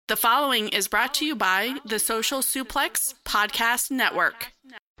The following is brought to you by the Social Suplex Podcast Network.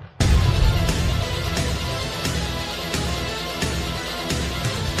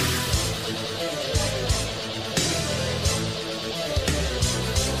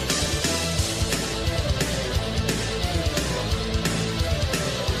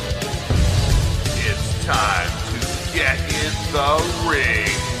 It's time to get in the ring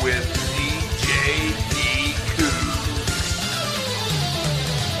with DJ D. Coos.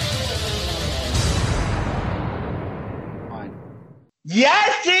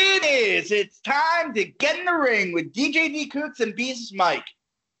 Yes, it is. It's time to get in the ring with DJ D. Coots and Beast Mike.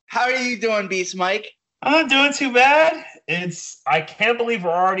 How are you doing, Beast Mike? I'm not doing too bad. I can't believe we're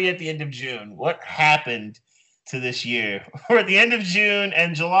already at the end of June. What happened to this year? We're at the end of June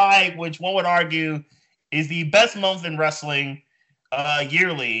and July, which one would argue is the best month in wrestling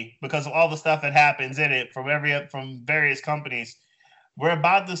yearly because of all the stuff that happens in it from various companies. We're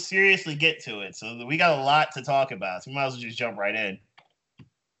about to seriously get to it, so we got a lot to talk about. So we might as well just jump right in.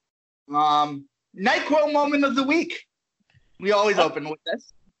 NyQuil moment of the week. We always open with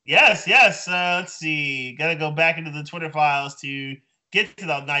this. Yes. Let's see. Got to go back into the Twitter files to get to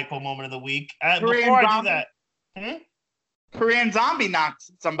the NyQuil moment of the week. Before I do that, Korean Zombie knocked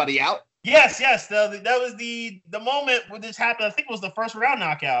somebody out. Yes. That was the moment where this happened. I think it was the first round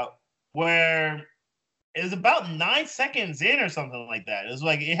knockout where it was about 9 seconds in or something like that. It was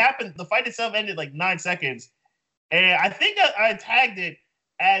like it happened. The fight itself ended like 9 seconds, and I think I tagged it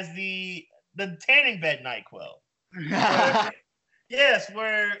as the tanning bed NyQuil. Yes,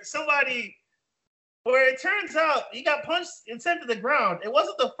 where it turns out he got punched and sent to the ground. It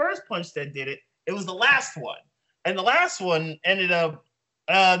wasn't the first punch that did it. It was the last one. And the last one ended up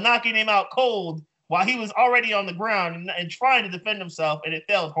knocking him out cold while he was already on the ground and trying to defend himself, and it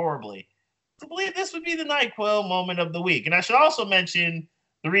failed horribly. I believe this would be the NyQuil moment of the week. And I should also mention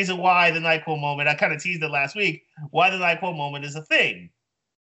the reason why the NyQuil moment, I kind of teased it last week, why the NyQuil moment is a thing.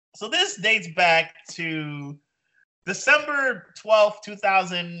 So this dates back to December 8th,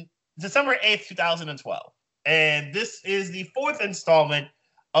 2012. And this is the fourth installment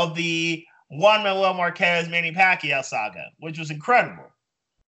of the Juan Manuel Marquez Manny Pacquiao saga, which was incredible.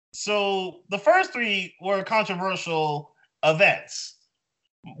 So the first three were controversial events,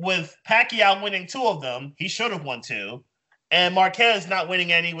 with Pacquiao winning 2 of them. He should have won 2, and Marquez not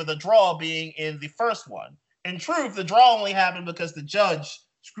winning any, with a draw being in the first one. In truth, the draw only happened because the judge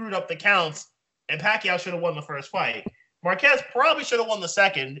screwed up the counts, and Pacquiao should have won the first fight. Marquez probably should have won the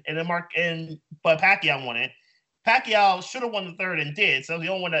second, but Pacquiao won it. Pacquiao should have won the third and did, so the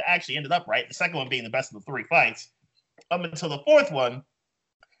only one that actually ended up right, the second one being the best of the 3 fights, up until the fourth one,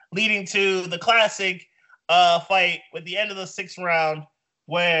 leading to the classic fight with the end of the 6th round,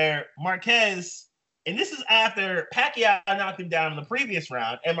 where Marquez, and this is after Pacquiao knocked him down in the previous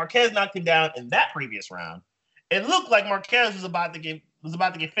round, and Marquez knocked him down in that previous round. It looked like Marquez was about to get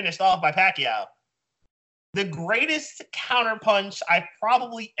finished off by Pacquiao. The greatest counterpunch I've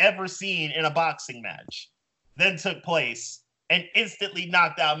probably ever seen in a boxing match then took place and instantly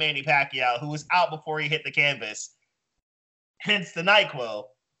knocked out Manny Pacquiao, who was out before he hit the canvas. Hence the NyQuil.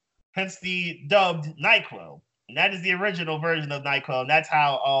 Hence the dubbed NyQuil. And that is the original version of NyQuil, and that's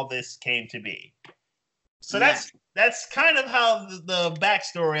how all this came to be. So that's kind of how the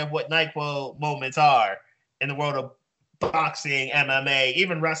backstory of what NyQuil moments are in the world of boxing, MMA,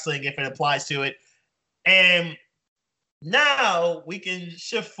 even wrestling if it applies to it. And now we can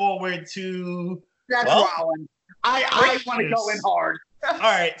shift forward to Rollins. I want to go in hard. All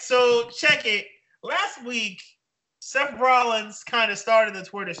right, so check it. Last week, Seth Rollins kind of started the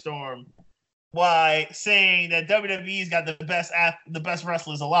Twitter storm by saying that WWE's got the best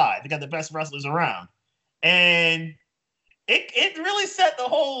wrestlers alive. They got the best wrestlers around. And it really set the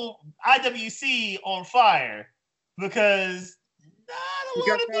whole IWC on fire because not a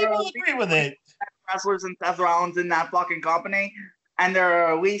lot of people agree with it. Wrestlers and Seth Rollins in that fucking company, and there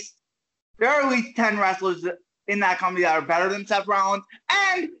are at least 10 wrestlers in that company that are better than Seth Rollins,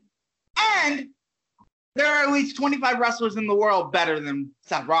 and there are at least 25 wrestlers in the world better than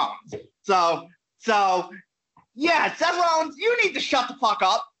Seth Rollins. So yeah, Seth Rollins, you need to shut the fuck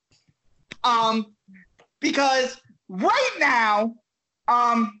up. Because right now,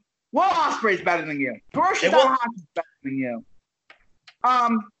 Will Ospreay's better than you. Hiroshi Tanahashi's better than you. A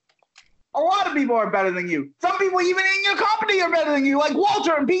lot of people are better than you. Some people even in your company are better than you, like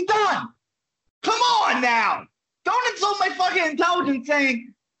Walter and Pete Dunne. Come on now. Don't insult my fucking intelligence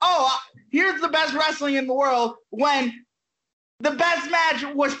saying, here's the best wrestling in the world when the best match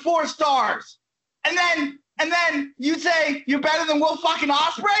was 4 stars. And then you say you're better than Will fucking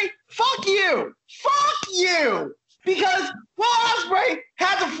Ospreay? Fuck you. Because Will Ospreay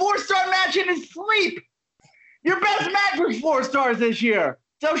has a match in his sleep. Your best match was 4 stars this year.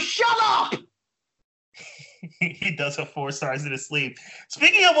 So shut up. He does have 4 stars in his sleep.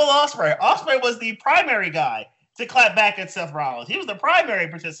 Speaking of Will Ospreay, Ospreay was the primary guy to clap back at Seth Rollins. He was the primary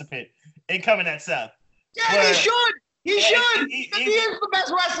participant in coming at Seth. Yeah, he should. He should. He is the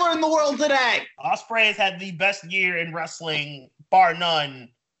best wrestler in the world today. Ospreay has had the best year in wrestling, bar none,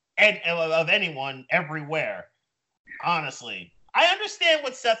 of anyone everywhere. Honestly, I understand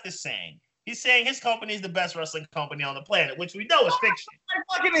what Seth is saying. He's saying his company is the best wrestling company on the planet, which we know is fiction.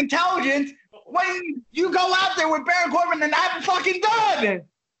 Fucking intelligence when you go out there with Baron Corbin and have it fucking done.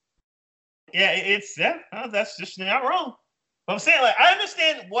 Yeah, that's just not wrong. But I'm saying, like, I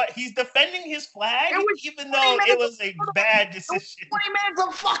understand what he's defending his flag, even though it was a bad decision. 20 minutes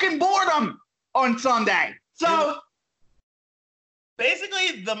of fucking boredom on Sunday. So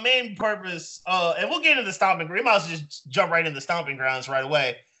basically, the main purpose, and we'll get into the stomping. We might as well just jump right into the stomping grounds right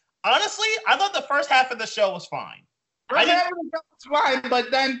away. Honestly, I thought the first half of the show was fine. First half of the show was fine, but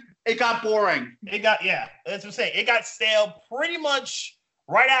then it got boring. That's what I'm saying. It got stale pretty much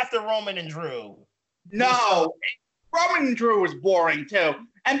right after Roman and Drew. No, Roman and Drew was boring too,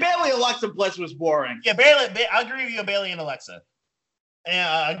 and Bayley Alexa Bliss was boring. Yeah, I agree with you, Bayley and Alexa. And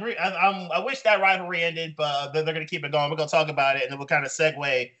I agree. I wish that rivalry ended, but they're going to keep it going. We're going to talk about it, and then we'll kind of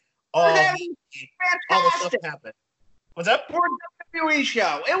segue all the stuff that happened. What's up? For a WWE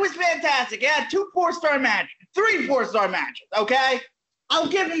show, it was fantastic. It had 2 4-star matches, 3 4-star matches. Okay, I'll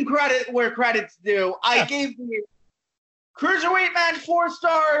give him credit where credit's due. I gave the Cruiserweight match 4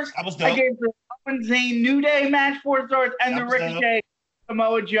 stars. That was dope. I gave the Roman Zayn New Day match 4 stars, and the Ricochet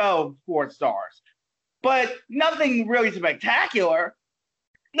Samoa Joe 4 stars. But nothing really spectacular.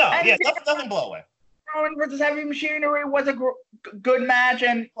 No, nothing blow away. Rowan versus Heavy Machinery was a good match,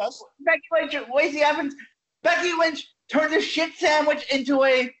 and Becky Lynch, Lacey Evans, Becky Lynch turned a shit sandwich into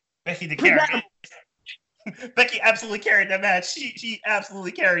a Becky the carry. Becky absolutely carried that match. She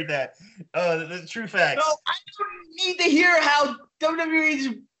absolutely carried that. The true facts. So I don't need to hear how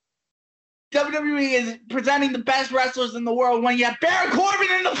WWE is presenting the best wrestlers in the world when you have Baron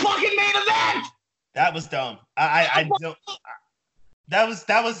Corbin in the fucking main event. That was dumb. I don't. That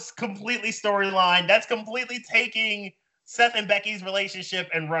was completely storyline. That's completely taking Seth and Becky's relationship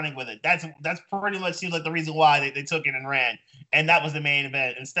and running with it. That's pretty much seems like the reason why they took it and ran. And that was the main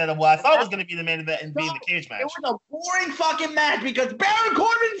event instead of what I thought was going to be the main event and being the cage match. It was a boring fucking match because Baron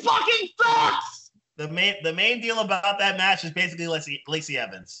Corbin fucking sucks. The main deal about that match is basically Lacey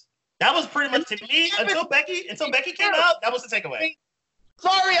Evans. That was pretty much, to me, until Becky came out, that was the takeaway.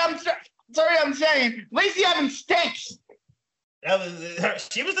 Sorry, I'm saying Lacey Evans stinks.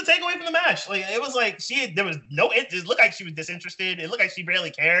 She was the takeaway from the match. Like, it was like there was no. It looked like she was disinterested. It looked like she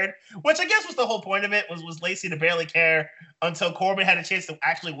barely cared, which I guess was the whole point of it. Was Lacey to barely care until Corbin had a chance to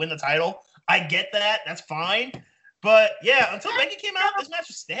actually win the title. I get that. That's fine. But yeah, until Becky came out, this match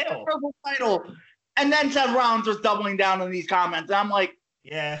was stale. Title, and then Seth Rollins was doubling down on these comments. And I'm like,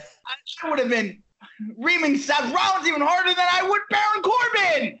 yeah, I would have been reaming Seth Rollins even harder than I would Baron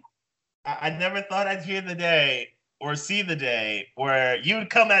Corbin. I never thought I'd hear the day or see the day where you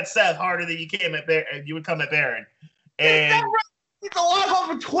would come at Seth harder than you came at Baron. And Seth Rollins needs to log off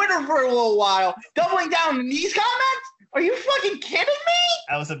of Twitter for a little while, doubling down on these comments. Are you fucking kidding me?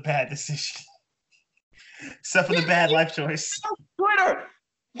 That was a bad decision. Except for the bad life choice. Twitter,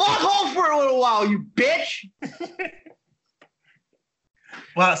 log off for a little while, you bitch.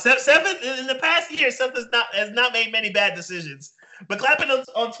 Well, Seth in the past year, Seth has not made many bad decisions. But clapping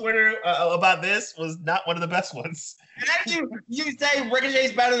on Twitter about this was not one of the best ones. And then you say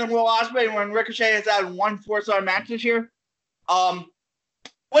Ricochet's better than Will Ospreay when Ricochet has had 1 4-star match this year.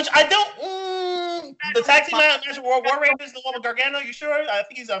 Which I don't. The tag team match with War Raiders is the one with Gargano. You sure? I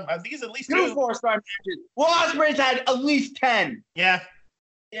think he's at least 2 4-star matches. Will Ospreay's had at least 10. Yeah.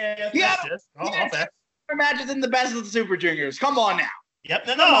 All matches in the best of the Super Juniors. Come on now. Yep.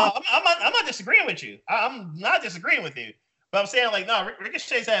 No. I'm not disagreeing with you. I'm not disagreeing with you. But I'm saying, like, no,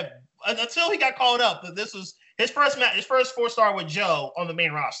 Ricochet's had, until he got called up, but this was his first match, his first 4-star with Joe on the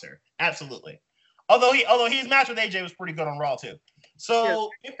main roster. Absolutely. Although his match with AJ was pretty good on Raw too. So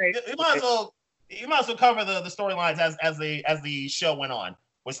you might as well cover the storylines as the show went on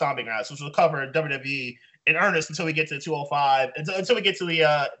with Stomping Grounds, which will cover WWE in earnest until we get to 205, until we get to the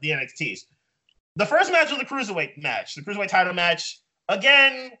NXTs. The first match was the Cruiserweight match, the Cruiserweight title match.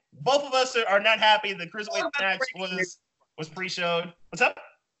 Again, both of us are not happy. The Cruiserweight match was pre-showed. What's up?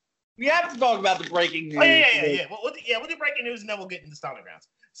 We have to talk about the breaking news. Oh, yeah. We'll do breaking news, and then we'll get into Stomping Grounds.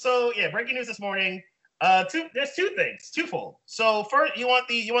 So, yeah, breaking news this morning. There's 2 things, twofold. So, first, you want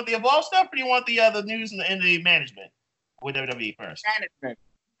the Evolve stuff, or do you want the news and the management with WWE first?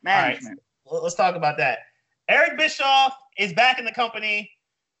 management. All right. Let's talk about that. Eric Bischoff is back in the company,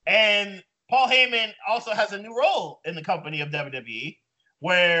 and Paul Heyman also has a new role in the company of WWE,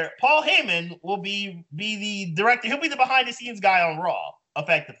 where Paul Heyman will be the director. He'll be the behind-the-scenes guy on Raw,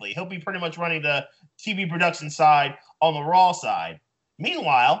 effectively. He'll be pretty much running the TV production side on the Raw side.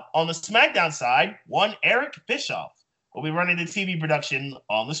 Meanwhile, on the SmackDown side, one Eric Bischoff will be running the TV production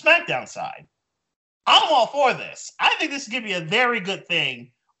on the SmackDown side. I'm all for this. I think this is going to be a very good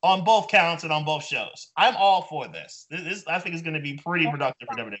thing on both counts and on both shows. I'm all for this. This I think is going to be pretty productive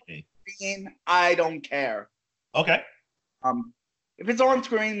for WWE. I don't care. Okay. If it's on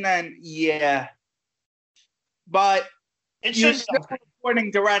screen, then yeah. But It you're should still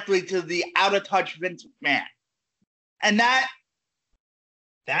reporting directly to the out-of-touch Vince McMahon. And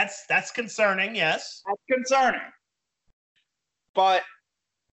that's concerning, yes. that's concerning. But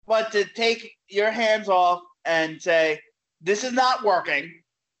to take your hands off and say, this is not working,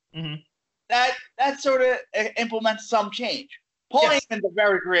 that sort of implements some change. Paul Heyman's a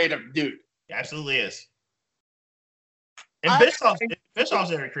very creative dude. He absolutely is. And Bischoff's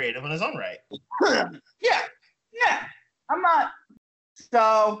very creative in his own right. Yeah.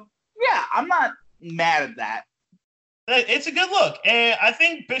 I'm not mad at that. It's a good look. And I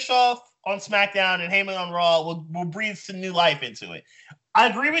think Bischoff on SmackDown and Heyman on Raw will breathe some new life into it. I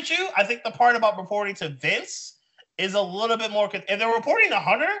agree with you. I think the part about reporting to Vince is a little bit more. If they're reporting to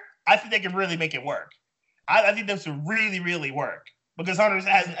Hunter, I think they can really make it work. I think this would really, really work because Hunter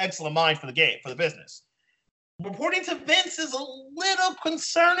has an excellent mind for the game, for the business. Reporting to Vince is a little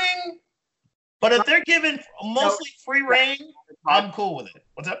concerning, but if they're given mostly free reign, I'm cool with it.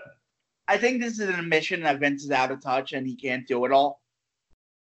 What's up? I think this is an admission that Vince is out of touch and he can't do it all.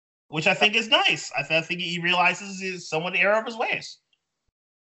 Which I think is nice. I think he realizes he's somewhat the error of his ways.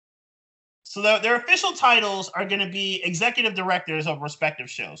 So their official titles are going to be executive directors of respective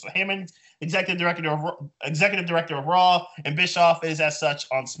shows. So Heyman's executive director of Raw, and Bischoff is as such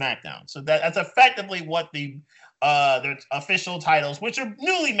on SmackDown. So that's effectively what their official titles, which are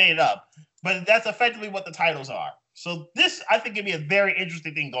newly made up, but that's effectively what the titles are. So this, I think, could be a very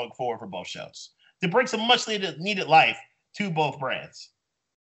interesting thing going forward for both shows to bring some much needed life to both brands.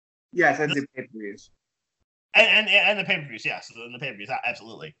 Yes, and the pay-per-views. And the pay-per-views, yes. And the pay-per-views,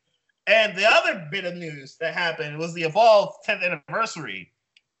 absolutely. And the other bit of news that happened was the Evolve 10th anniversary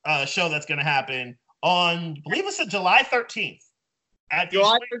show that's going to happen on, I believe it's July 13th.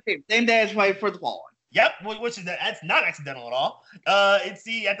 July 13th, same day as Fight for the Fallen. Yep, that's not accidental at all. It's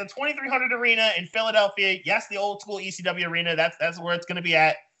at the 2300 Arena in Philadelphia. Yes, the old school ECW arena. That's where it's going to be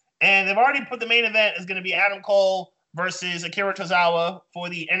at. And they've already put the main event is going to be Adam Cole versus Akira Tozawa for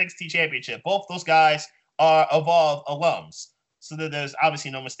the NXT Championship. Both those guys are Evolve alums. So there's obviously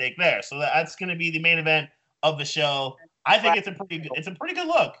no mistake there. So that's going to be the main event of the show. I think it's a pretty good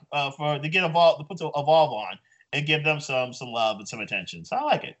look to put Evolve on and give them some love and some attention. So I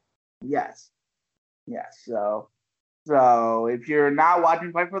like it. Yes. So if you're not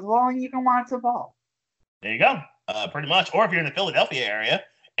watching Fight for the Fallen, you can watch Evolve. There you go. Pretty much. Or if you're in the Philadelphia area,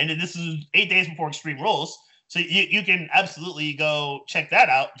 and this is 8 days before Extreme Rules, so you can absolutely go check that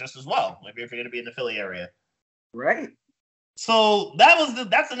out just as well. Maybe if you're going to be in the Philly area. Right. So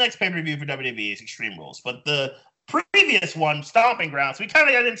that's the next pay-per-view for WWE is Extreme Rules. But the previous one, Stomping Grounds, we kind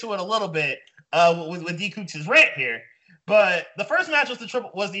of got into it a little bit with D. Cooks' rant here. But the first match was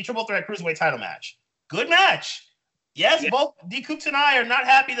the Triple Threat Cruiserweight title match. Good match. Yes, both D. Cooks and I are not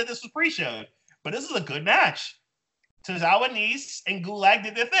happy that this was pre-showed, but this is a good match. Tozawa, Nese, and Gulak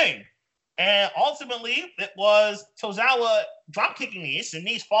did their thing. And ultimately, it was Tozawa drop-kicking Nese and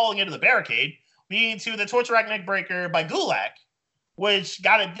Nese falling into the barricade, leading to the Torture Rack neckbreaker by Gulak, which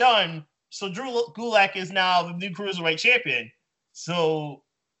got it done. So Drew Gulak is now the new Cruiserweight champion. So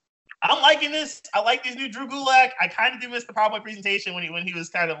I'm liking this. I like this new Drew Gulak. I kind of do miss the PowerPoint presentation when he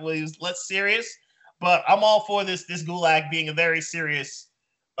was less serious. But I'm all for this Gulak being a very serious,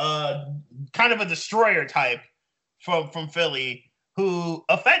 kind of a destroyer type from Philly, who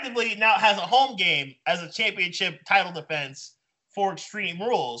effectively now has a home game as a championship title defense for Extreme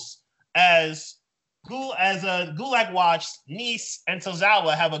Rules. As Gulak watched Nese and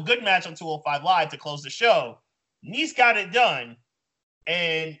Tozawa have a good match on 205 Live to close the show. Nese got it done,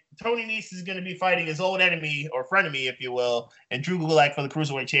 and Tony Nese is going to be fighting his old enemy or frenemy, if you will, and Drew Gulak for the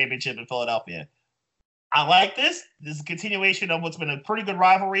Cruiserweight Championship in Philadelphia. I like this. This is a continuation of what's been a pretty good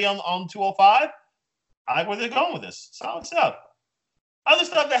rivalry on 205. I like where they're going with this. Solid stuff. Other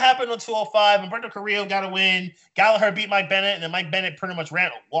stuff that happened on 205, Humberto Carrillo got a win. Gallagher beat Mike Bennett, and then Mike Bennett pretty much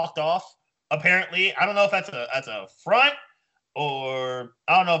walked off, apparently. I don't know if that's a front or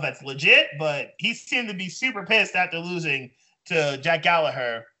I don't know if that's legit, but he seemed to be super pissed after losing to Jack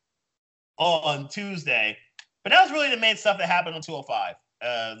Gallagher on Tuesday. But that was really the main stuff that happened on 205.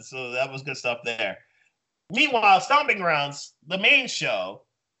 So that was good stuff there. Meanwhile, Stomping Grounds, the main show,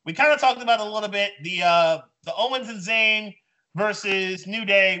 we kind of talked about it a little bit. The Owens and Zayn versus New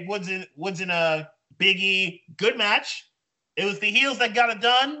Day, Woods and Big E, good match. It was the heels that got it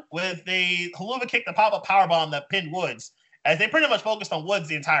done with the Helluva Kick, the pop-up powerbomb that pinned Woods, as they pretty much focused on Woods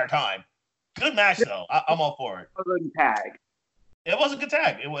the entire time. Good match, though. I'm all for it. Good tag. It was a good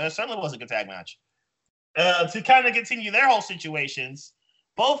tag. It certainly was a good tag match. To kind of continue their whole situations,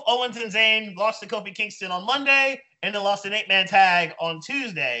 both Owens and Zayn lost to Kofi Kingston on Monday, and then lost an 8-man tag on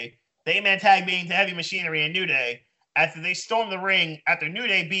Tuesday. The 8-man tag being to Heavy Machinery and New Day, after they stormed the ring after New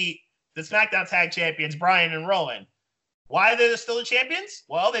Day beat the SmackDown Tag Champions, Bryan and Rowan. Why are they still the champions?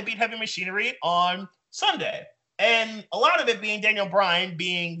 Well, they beat Heavy Machinery on Sunday. And a lot of it being Daniel Bryan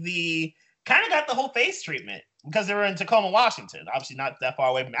being the kind of got the whole face treatment because they were in Tacoma, Washington, obviously not that far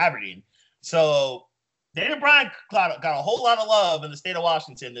away from Aberdeen. So Daniel Bryan got a whole lot of love in the state of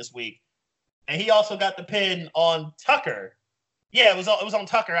Washington this week. And he also got the pin on Tucker. Yeah, it was on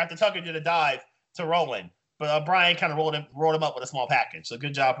Tucker after Tucker did a dive to Rowan. But Bryan kind of rolled him up with a small package. So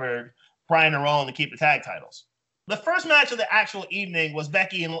good job for Bryan and Rowan to keep the tag titles. The first match of the actual evening was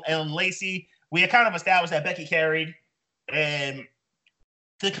Becky and Lacey. We had kind of established that Becky carried. And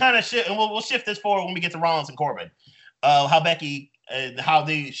to kind of shift, and we'll shift this forward when we get to Rollins and Corbin. How Becky, how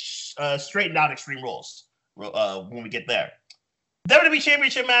they straightened out Extreme Rules when we get there. WWE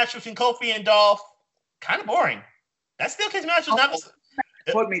Championship match between Kofi and Dolph, kind of boring. That Steel Cage match was not.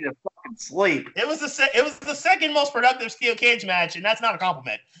 Put me to fucking sleep. It was the second most productive Steel Cage match, and that's not a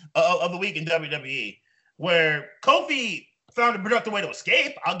compliment of the week in WWE. Where Kofi found a productive way to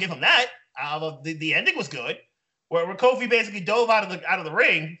escape, I'll give him that. The ending was good. Where Kofi basically dove out of the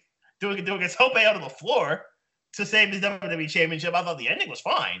ring, doing a tope out of the floor to save his WWE Championship. I thought the ending was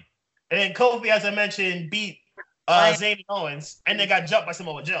fine. And then Kofi, as I mentioned, beat Zayn and Owens, and they got jumped by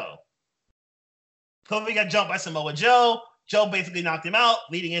Samoa Joe. Kofi got jumped by Samoa Joe. Joe basically knocked him out,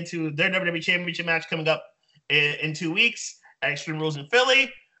 leading into their WWE Championship match coming up in 2 weeks at Extreme Rules in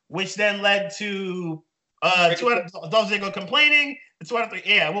Philly, which then led to Dolph Ziggler complaining. The 2 out of 3,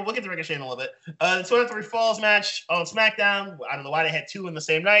 yeah, we'll get to Ricochet in a little bit. The 2 out of 3 Falls match on SmackDown. I don't know why they had 2 in the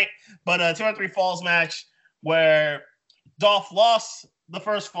same night, but 2 out of 3 Falls match where Dolph lost the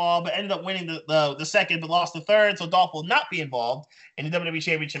first fall, but ended up winning the second, but lost the third. So Dolph will not be involved in the WWE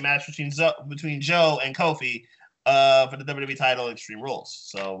Championship match between Joe and Kofi for the WWE title Extreme Rules.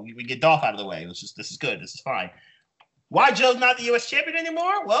 So we get Dolph out of the way. This is good. This is fine. Why Joe's not the U.S. champion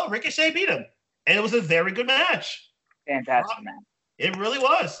anymore? Well, Ricochet beat him, and it was a very good match. Fantastic match. It really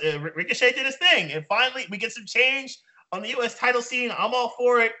was. Ricochet did his thing, and finally we get some change on the U.S. title scene. I'm all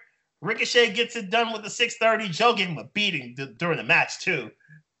for it. Ricochet gets it done with the 630. Joe gave him a beating during the match too,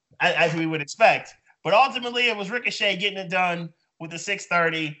 as we would expect. But ultimately, it was Ricochet getting it done with the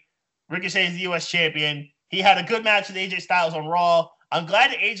 630. Ricochet is the U.S. champion. He had a good match with AJ Styles on Raw. I'm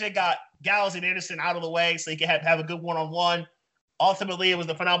glad that AJ got Gallows and Anderson out of the way so he could have a good one-on-one. Ultimately, it was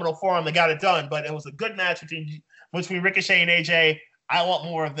the Phenomenal Forum that got it done, but it was a good match between Ricochet and AJ. I want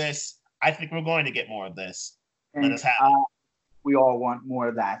more of this. I think we're going to get more of this. Let us have it. We all want more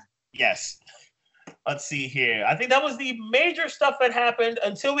of that. Yes. Let's see here. I think that was the major stuff that happened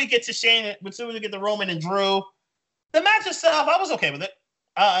until we get to Shane, until we get to Roman and Drew. The match itself, I was okay with it.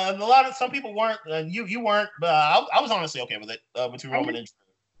 Some people weren't. You weren't, but I was honestly okay with it between Roman and Drew.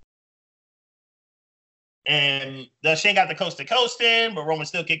 And Shane got the coast to coast in, but Roman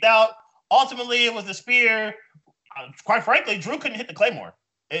still kicked out. Ultimately, it was the spear. Quite frankly, Drew couldn't hit the Claymore.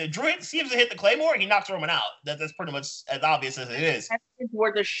 Drew seems to hit the Claymore, he knocks Roman out. That's pretty much as obvious as it is. It's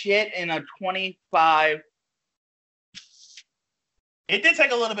worth of shit in a 25. It did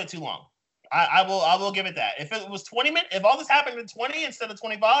take a little bit too long. I will give it that. If it was 20 minutes, if all this happened in 20 instead of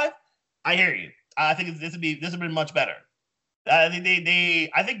 25, I hear you. I think this would have been much better. I think they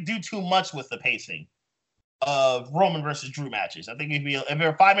do too much with the pacing of Roman versus Drew matches. I think if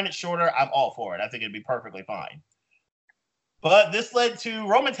they're 5 minutes shorter, I'm all for it. I think it'd be perfectly fine. But this led to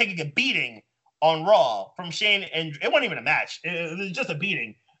Roman taking a beating on Raw from Shane, and it wasn't even a match. It was just a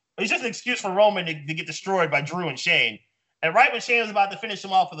beating. It was just an excuse for Roman to get destroyed by Drew and Shane. And right when Shane was about to finish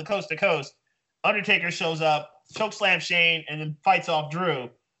him off with the coast to coast, Undertaker shows up, chokeslams Shane, and then fights off Drew,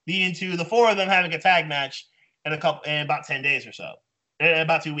 leading to the 4 of them having a tag match in about 10 days or so, in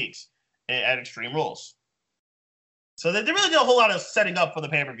about 2 weeks at Extreme Rules. So they really did a whole lot of setting up for the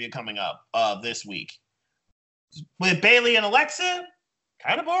pay-per-view coming up this week. With Bayley and Alexa,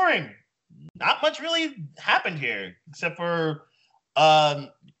 kind of boring. Not much really happened here, except for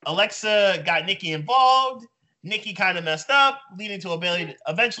Alexa got Nikki involved, Nikki kind of messed up,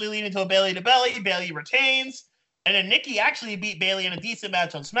 eventually leading to a Bayley to belly. Bayley retains. And then Nikki actually beat Bayley in a decent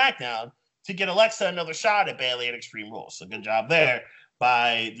match on SmackDown to get Alexa another shot at Bayley at Extreme Rules. So good job there.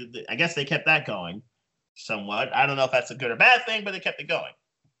 I guess they kept that going somewhat. I don't know if that's a good or bad thing, but they kept it going.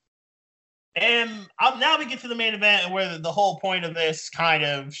 And now we get to the main event where the whole point of this kind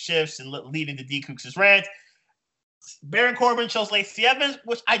of shifts and leading to D. Cooks' rant. Baron Corbin chose Lacey Evans,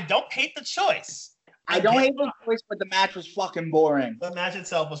 which I don't hate the choice. I don't hate the choice, but the match was fucking boring. The match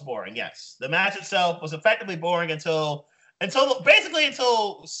itself was boring, yes. The match itself was effectively boring until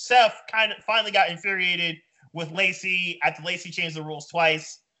Seth kind of finally got infuriated with Lacey after Lacey changed the rules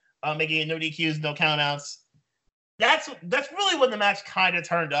twice, making it no DQs, no countouts. That's really when the match kind of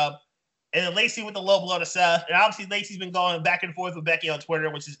turned up. And then Lacey with the low blow to Seth. And obviously Lacey's been going back and forth with Becky on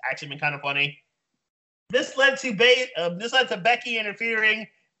Twitter, which has actually been kind of funny. This led to Becky interfering.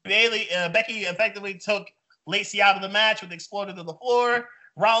 Becky effectively took Lacey out of the match with exploded to the floor.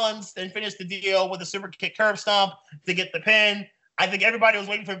 Rollins then finished the deal with a super kick curb stomp to get the pin. I think everybody was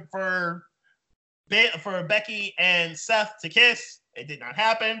waiting for Becky and Seth to kiss. It did not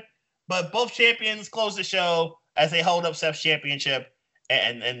happen. But both champions closed the show as they hold up Seth's championship.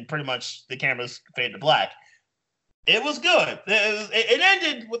 And pretty much the cameras fade to black. It was good. It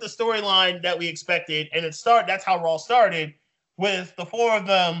ended with the storyline that we expected, and that's how Raw started, with the four of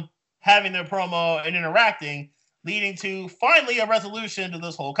them having their promo and interacting, leading to finally a resolution to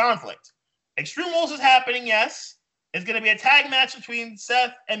this whole conflict. Extreme Rules is happening, yes. It's going to be a tag match between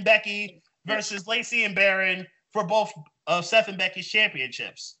Seth and Becky versus Lacey and Baron for both of Seth and Becky's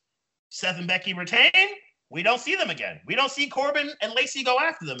championships. Seth and Becky retain. We don't see them again. We don't see Corbin and Lacey go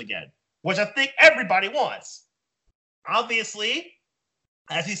after them again, which I think everybody wants. Obviously,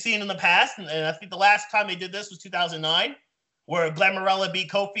 as we've seen in the past, and I think the last time they did this was 2009, where Glamorella beat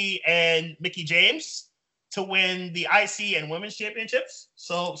Kofi and Mickie James to win the IC and Women's Championships.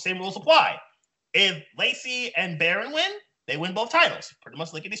 So same rules apply. If Lacey and Baron win, they win both titles, pretty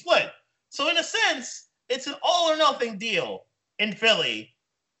much lickety split. So in a sense, it's an all or nothing deal in Philly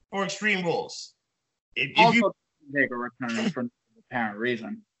for Extreme Rules. Also, the Undertaker returns for no apparent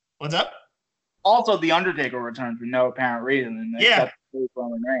reason. What's up? Also, the Undertaker returns for no apparent reason. Yeah.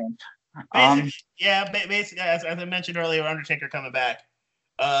 Roman Reigns. Basically, as I mentioned earlier, Undertaker coming back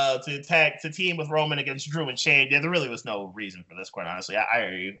to team with Roman against Drew and Shane. Yeah, there really was no reason for this, quite honestly. I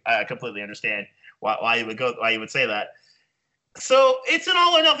hear you. I completely understand why you would say that. So it's an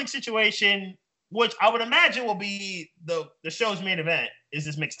all or nothing situation, which I would imagine will be the show's main event. Is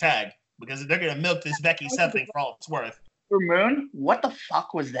this mixed tag? Because they're going to milk this Becky Seth thing for all it's worth. For Moon, what the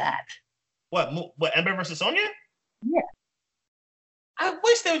fuck was that? What Ember versus Sonya? Yeah. I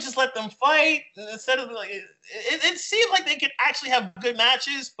wish they would just let them fight instead of like. It seemed like they could actually have good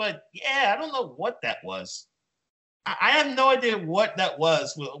matches, but yeah, I don't know what that was. I have no idea what that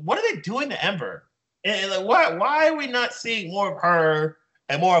was. What are they doing to Ember? And like, why are we not seeing more of her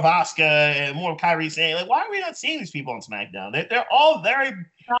and more of Asuka and more of Kairi Sane? Like, why are we not seeing these people on SmackDown? They're all very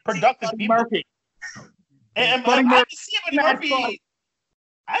productive people. Murphy. And I haven't seen Buddy Murphy.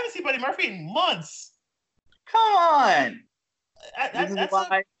 I haven't seen Buddy Murphy in months. Come on. This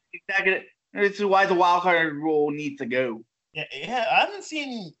is why the wildcard rule needs to go. Yeah. We haven't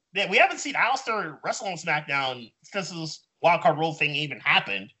seen Aleister wrestle on SmackDown since this wildcard rule thing even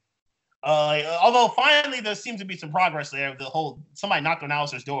happened. Although finally there seems to be some progress there. Somebody knocked on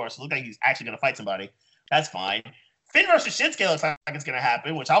Aleister's door, so it looks like he's actually going to fight somebody. That's fine. Finn versus Shinsuke looks like it's going to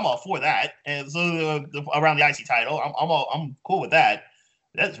happen, which I'm all for that. And so around the IC title, I'm cool with that.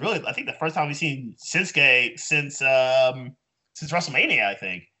 That's really, I think, the first time we've seen Shinsuke since WrestleMania, I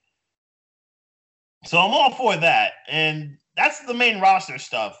think. So I'm all for that, and that's the main roster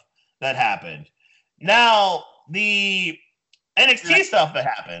stuff that happened. Now the NXT stuff that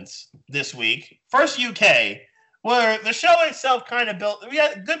happens this week. First UK, where the show itself kind of built. We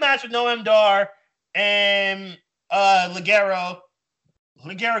had a good match with Noam Dar and Ligero.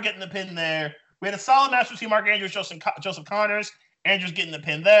 Ligero getting the pin there. We had a solid match between Mark Andrews, Joseph Connors. Andrews getting the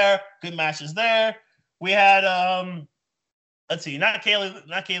pin there. Good matches there. We had let's see, not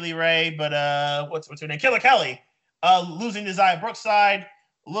Kaylee Ray, but what's her name? Killer Kelly losing to Xia Brookside.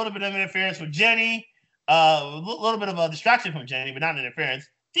 A little bit of interference with Jenny. A little bit of a distraction from Jenny, but not an interference.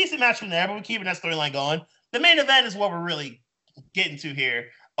 Decent match from there, but we're keeping that storyline going. The main event is what we're really getting to here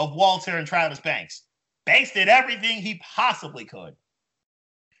of Walter and Travis Banks. Banks did everything he possibly could.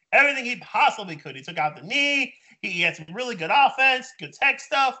 Everything he possibly could. He took out the knee. He had some really good offense, good tech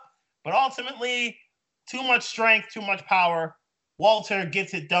stuff, but ultimately, too much strength, too much power. Walter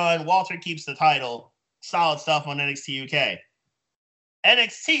gets it done. Walter keeps the title. Solid stuff on NXT UK.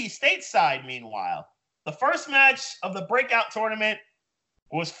 NXT stateside, meanwhile, the first match of the breakout tournament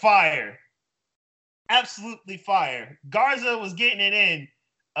was fire. Absolutely fire. Garza was getting it in.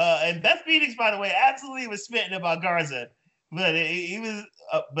 And Beth Phoenix, by the way, absolutely was spitting about Garza. But he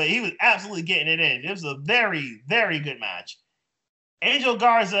was absolutely getting it in. It was a very, very good match. Angel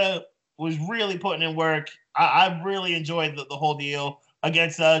Garza was really putting in work. I really enjoyed the whole deal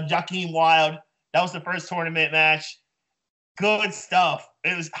against Joaquin Wilde. That was the first tournament match. Good stuff.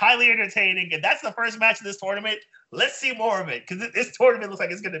 It was highly entertaining. And that's the first match of this tournament. Let's see more of it, because this tournament looks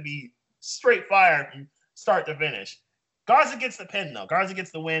like it's going to be straight fire from start to finish. Garza gets the pin, though. Garza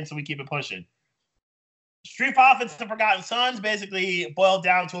gets the win, so we keep it pushing. Street Profits and Forgotten Sons basically boiled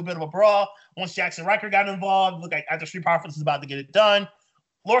down to a bit of a brawl. Once Jackson Riker got involved, looked like after Street Profits was about to get it done,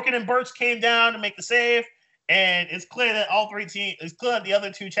 Lorcan and Birch came down to make the save, and it's clear that the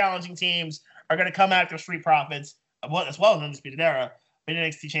other two challenging teams are going to come after Street Profits, as well as Undisputed Era, in the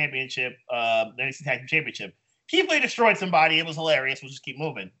NXT Championship, the NXT Tag Team Championship. Keith Lee destroyed somebody. It was hilarious. We'll just keep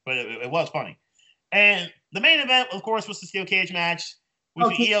moving, but it was funny. And the main event, of course, was the steel cage match.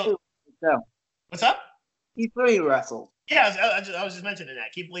 What's up? Keith Lee wrestled. Yeah, I was just mentioning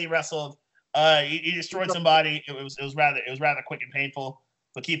that. Keith Lee wrestled. He destroyed somebody. It was rather quick and painful.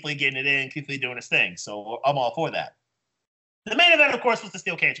 But Keith Lee getting it in, Keith Lee doing his thing. So I'm all for that. The main event, of course, was the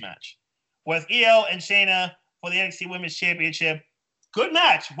steel cage match with Io and Shayna for the NXT Women's Championship. Good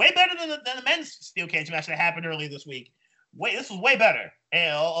match. Way better than the men's steel cage match that happened earlier this week. This was way better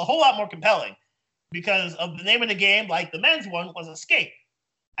and a whole lot more compelling because of the name of the game, like the men's one, was Escape.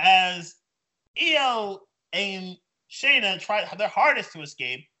 As Io and Shayna tried their hardest to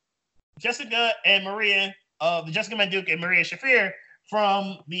escape, Jessica Manduka and Maria Shafir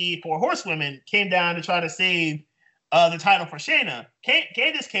from the Four Horsewomen came down to try to save the title for Shayna.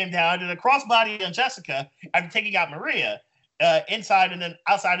 Candice came down, did a crossbody on Jessica after taking out Maria inside and then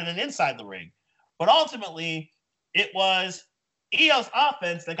outside and then inside the ring. But ultimately, it was Io's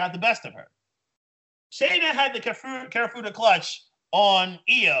offense that got the best of her. Shayna had the Karafuda clutch on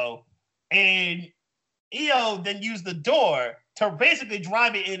Io, and Io then used the door to basically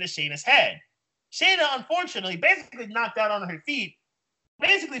drive it into Shayna's head. Shayna, unfortunately, basically knocked out on her feet,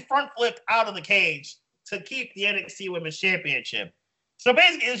 basically front flipped out of the cage to keep the NXT Women's Championship. So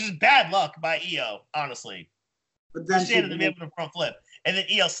basically, it was just bad luck by Io, honestly. But then Shayna to be able to front flip. And then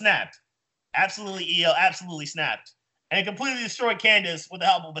Io snapped. Io absolutely snapped. And completely destroyed Candice with the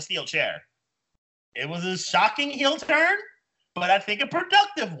help of a steel chair. It was a shocking heel turn, but I think a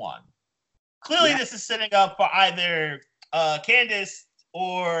productive one. Clearly, This is setting up for either Candice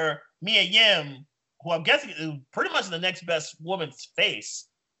or Mia Yim, who I'm guessing is pretty much the next best woman's face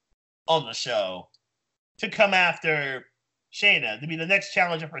on the show, to come after Shayna, to be the next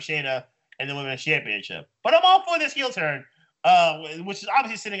challenger for Shayna in the Women's Championship. But I'm all for this heel turn, which is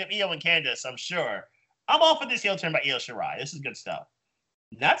obviously setting up Io and Candice, I'm sure. I'm all for this heel turn by Io Shirai. This is good stuff.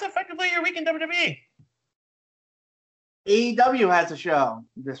 That's effectively your week in WWE. AEW has a show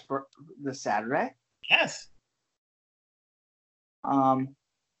this Saturday. Yes. And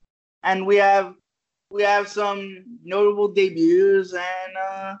we have some notable debuts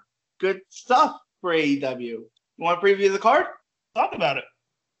and good stuff for AEW. You want to preview the card? Talk about it.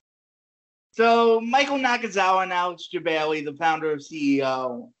 So Michael Nakazawa and Alex Jabali, the founder of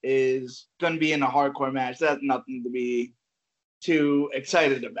CEO, is going to be in a hardcore match. That's nothing to be too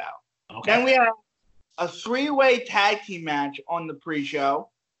excited about. Okay. Then we have a three-way tag team match on the pre-show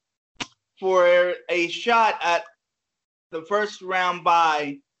for a shot at the first round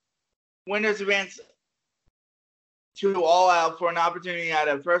bye. Winners advance to All Out for an opportunity at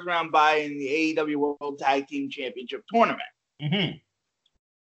a first round bye in the AEW World Tag Team Championship Tournament. Mm-hmm.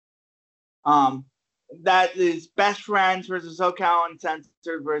 That is Best Friends versus SoCal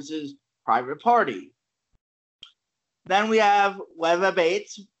Uncensored versus Private Party. Then we have Leva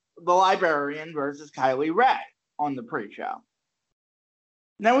Bates, the Librarian, versus Kylie Ray on the pre-show.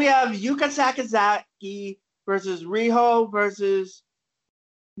 Then we have Yuka Sakazaki versus Riho versus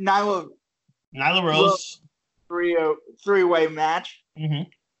Nyla Rose. Three-way match. Mm-hmm.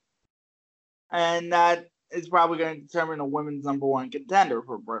 And that is probably going to determine a women's number one contender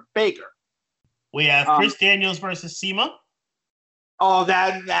for Britt Baker. We have Chris Daniels versus Sema. Oh,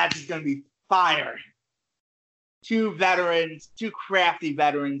 that match is going to be fire. Two crafty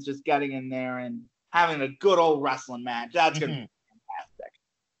veterans just getting in there and having a good old wrestling match. That's going to be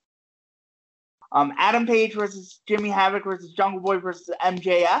fantastic. Adam Page versus Jimmy Havoc versus Jungle Boy versus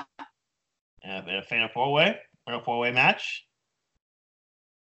MJF. A fatal four-way match.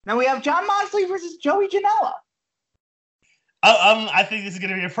 Now we have Jon Moxley versus Joey Janela. I think this is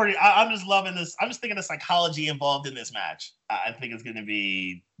going to be a pretty... I'm just loving this. I'm just thinking the psychology involved in this match. I think it's going to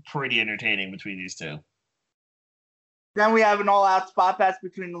be pretty entertaining between these two. Then we have an all-out spot fest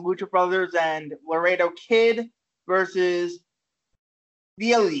between the Lucha Brothers and Laredo Kid versus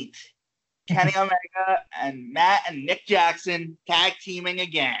the Elite. Kenny Omega and Matt and Nick Jackson tag teaming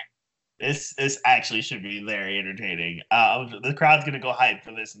again. This actually should be very entertaining. The crowd's gonna go hype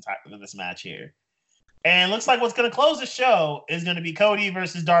for this match here, and it looks like what's gonna close the show is gonna be Cody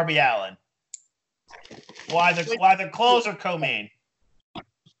versus Darby Allin. Why the close or co-main?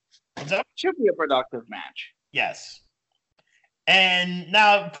 Should be a productive match. Yes. And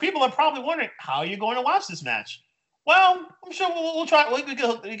now people are probably wondering, how are you going to watch this match? Well, I'm sure we'll try. We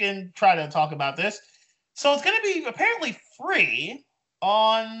can try to talk about this. So it's going to be apparently free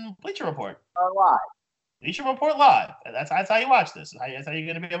on Bleacher Report. Live. Bleacher Report Live. That's how you watch this. That's how you're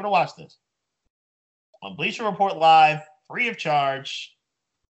going to be able to watch this. On Bleacher Report Live, free of charge.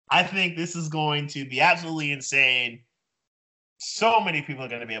 I think this is going to be absolutely insane. So many people are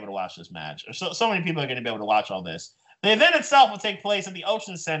going to be able to watch this match. Or so many people are going to be able to watch all this. The event itself will take place at the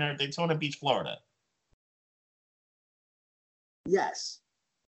Ocean Center, Daytona Beach, Florida. Yes.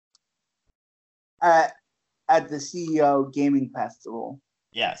 At the CEO Gaming Festival.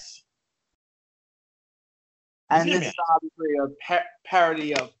 Yes. And this is obviously a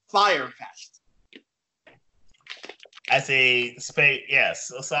parody of Fyre Fest. As a space,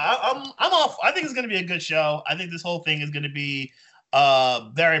 yes. So I'm off. I think it's going to be a good show. I think this whole thing is going to be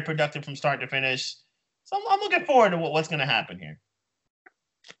very productive from start to finish. So I'm looking forward to what's going to happen here.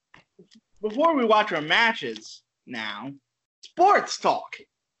 Before we watch our matches now, sports talk.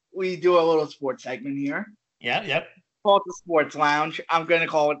 We do a little sports segment here. Yeah, yep. Call it the Sports Lounge. I'm going to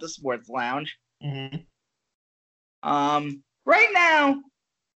call it the Sports Lounge. Mm-hmm. Right now,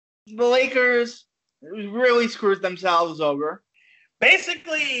 the Lakers really screwed themselves over.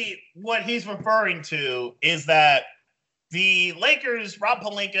 Basically, what he's referring to is that the Lakers, Rob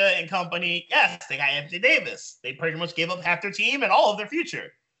Pelinka and company, yes, they got Anthony Davis. They pretty much gave up half their team and all of their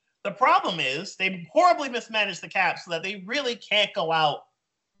future. The problem is they horribly mismanaged the cap so that they really can't go out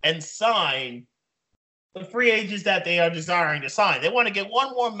and sign the free agents that they are desiring to sign. They want to get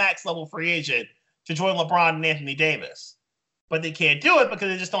one more max level free agent to join LeBron and Anthony Davis. But they can't do it because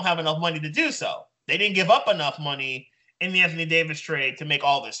they just don't have enough money to do so. They didn't give up enough money in the Anthony Davis trade to make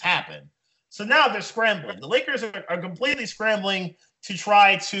all this happen. So now they're scrambling. The Lakers are completely scrambling to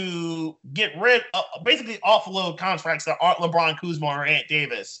try to get rid of, basically offload contracts that aren't LeBron, Kuzma, or Ant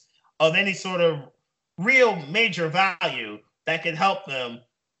Davis of any sort of real major value that could help them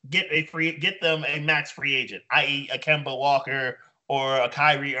get them a max free agent, i.e. a Kemba Walker or a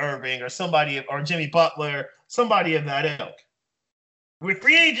Kyrie Irving or somebody, or Jimmy Butler, somebody of that ilk. With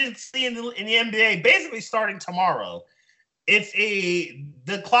free agency in the NBA basically starting tomorrow,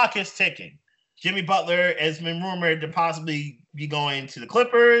 the clock is ticking. Jimmy Butler has been rumored to possibly be going to the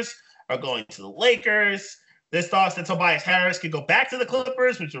Clippers or going to the Lakers. There's thoughts that Tobias Harris could go back to the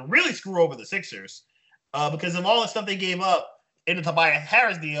Clippers, which would really screw over the Sixers because of all the stuff they gave up in the Tobias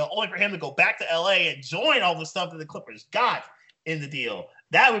Harris deal, only for him to go back to LA and join all the stuff that the Clippers got in the deal.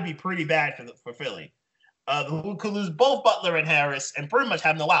 That would be pretty bad for Philly. Who could lose both Butler and Harris and pretty much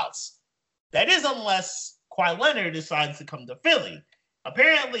have no outs. That is unless Kawhi Leonard decides to come to Philly.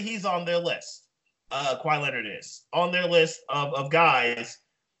 Apparently, he's on their list. Kawhi Leonard is on their list of guys,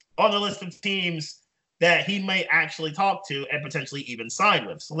 on the list of teams that he might actually talk to and potentially even sign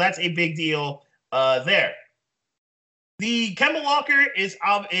with. So that's a big deal there. The Kemba Walker is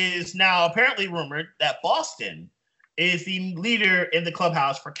now apparently rumored that Boston is the leader in the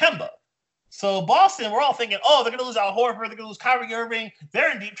clubhouse for Kemba. So Boston, we're all thinking, oh, they're going to lose Al Horford, they're going to lose Kyrie Irving.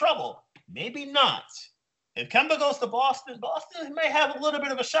 They're in deep trouble. Maybe not. If Kemba goes to Boston may have a little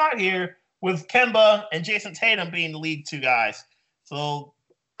bit of a shot here with Kemba and Jason Tatum being the lead two guys. So,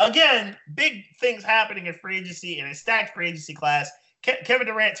 again, big things happening in free agency, in a stacked free agency class. Kevin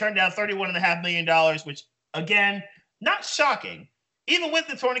Durant turned down $31.5 million, which, again, not shocking. Even with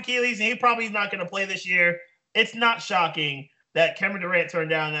the torn Achilles, and he probably is not going to play this year, it's not shocking that Kevin Durant turned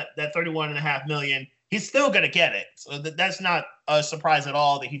down that $31.5 million. He's still going to get it. So that's not a surprise at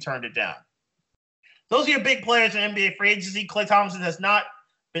all that he turned it down. Those are your big players in NBA free agency. Klay Thompson has not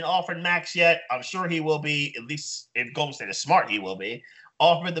been offered max yet. I'm sure he will be, at least if Golden State is smart, he will be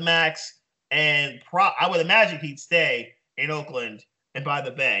offered the max. And I would imagine he'd stay in Oakland and by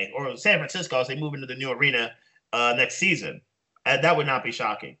the Bay or San Francisco as they move into the new arena next season. That would not be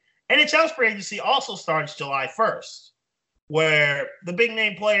shocking. NHL's free agency also starts July 1st, where the big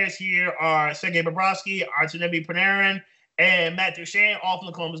name players here are Sergei Bobrovsky, Artemi Panarin, and Matt Duchene, all from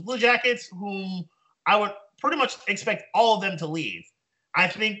the Columbus Blue Jackets, whom I would pretty much expect all of them to leave. I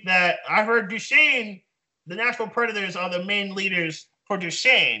think that I heard Duchene, the Nashville Predators are the main leaders for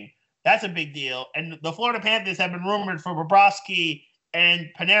Duchene, That's a big deal. And the Florida Panthers have been rumored for Bobrovsky and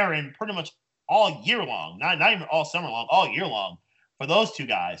Panarin pretty much all year long. Not even all summer long, all year long for those two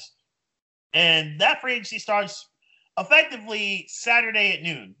guys. And that free agency starts effectively Saturday at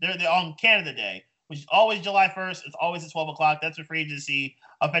noon. They're on Canada Day, which is always July 1st. It's always at 12 o'clock. That's when free agency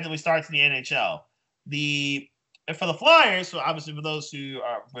effectively starts in the NHL. For the Flyers, so obviously for those who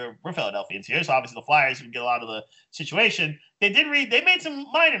are, we're Philadelphians here, so obviously the Flyers would get a lot of the situation. They made some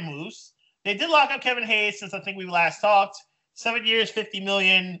minor moves. They did lock up Kevin Hayes since I think we last talked. 7 years, $50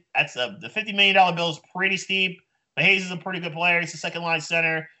 million. That's the $50 million bill is pretty steep. But Hayes is a pretty good player. He's a second line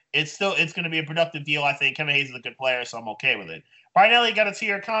center. It's going to be a productive deal, I think. Kevin Hayes is a good player, so I'm okay with it. Brian Elliott got a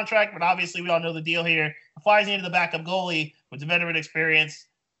 2-year contract, but obviously we all know the deal here. The Flyers needed the backup goalie with the veteran experience.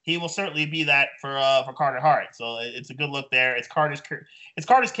 He will certainly be that for Carter Hart. So it's a good look there. It's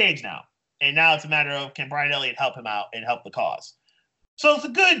Carter's cage now. And now it's a matter of, can Brian Elliott help him out and help the cause? So it's a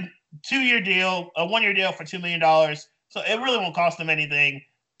good 2-year deal, a 1-year deal for $2 million. So it really won't cost them anything.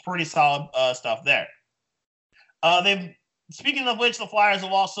 Pretty solid stuff there. Speaking of which, the Flyers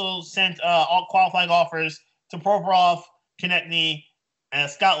have also sent all qualifying offers to Provorov, Konechny,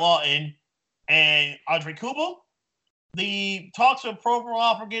 Scott Lawton, and Andre Kubel. The talks with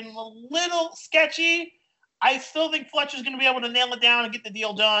Provorov are getting a little sketchy. I still think Fletcher's going to be able to nail it down and get the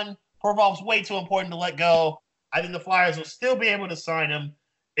deal done. Provorov's way too important to let go. I think the Flyers will still be able to sign him.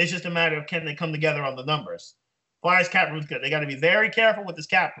 It's just a matter of can they come together on the numbers. Flyers cap room's good. They got to be very careful with this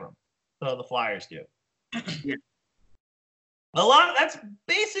cap room. So the Flyers do. Yeah. That's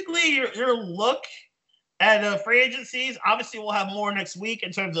basically your look at free agencies. Obviously, we'll have more next week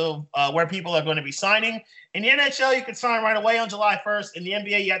in terms of where people are going to be signing. In the NHL, you can sign right away on July 1st. In the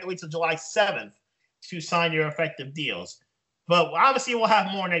NBA, you have to wait till July 7th to sign your effective deals. But obviously, we'll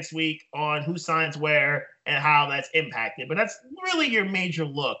have more next week on who signs where and how that's impacted. But that's really your major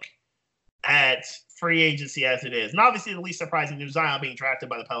look at free agency as it is. And obviously, the least surprising news, Zion being drafted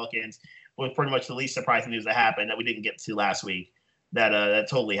by the Pelicans, was pretty much the least surprising news that happened that we didn't get to last week. That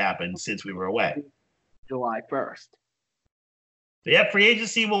totally happened since we were away. July 1st. So yeah, free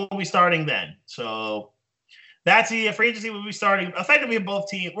agency will be starting then. So that's the free agency will be starting effectively in both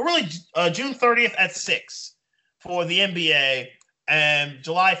teams. We're really June 30th at 6 for the NBA and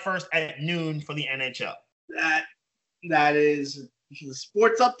July 1st at noon for the NHL. That is the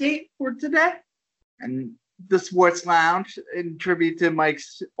sports update for today. And the Sports Lounge in tribute to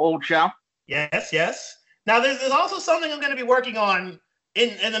Mike's old show. Yes. Now, there's also something I'm going to be working on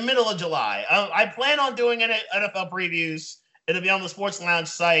in the middle of July. I plan on doing an NFL previews. It'll be on the Sports Lounge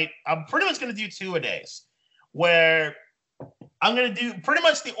site. I'm pretty much going to do 2 a days, where I'm going to do pretty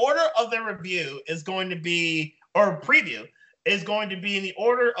much the order of the review is going to be, or preview, is going to be in the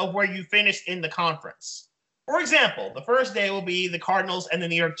order of where you finished in the conference. For example, the first day will be the Cardinals and the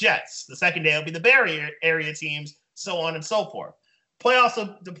New York Jets. The second day will be the Bay Area teams, so on and so forth.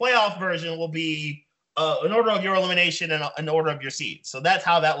 The playoff version will be an order of your elimination and an order of your seeds. So that's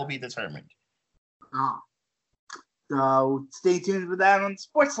how that will be determined. So stay tuned for that on the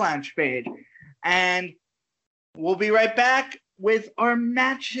Sports Lounge page. And we'll be right back with our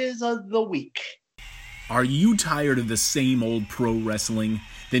matches of the week. Are you tired of the same old pro wrestling?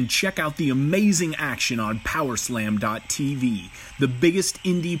 Then check out the amazing action on Powerslam.tv, the biggest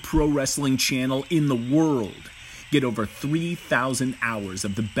indie pro wrestling channel in the world. Get over 3,000 hours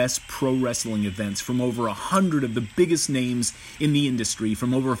of the best pro wrestling events from over 100 of the biggest names in the industry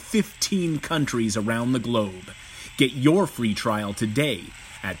from over 15 countries around the globe. Get your free trial today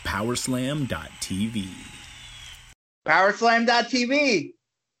at Powerslam.tv. Powerslam.tv.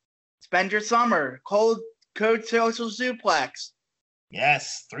 Spend your summer. Code Social Suplex.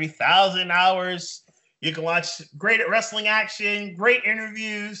 Yes, 3,000 hours. You can watch great wrestling action, great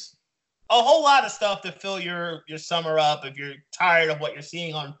interviews, a whole lot of stuff to fill your summer up if you're tired of what you're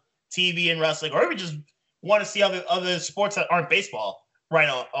seeing on TV and wrestling, or if you just want to see other sports that aren't baseball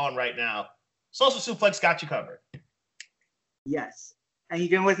on right now. Social Suplex got you covered. Yes. And you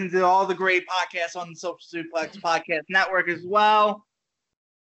can listen to all the great podcasts on the Social Suplex Podcast Network as well.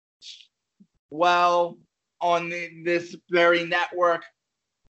 Well, on this very network.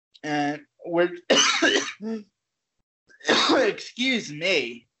 And we're excuse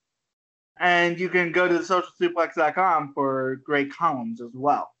me. And you can go to thesocialsuplex.com for great columns as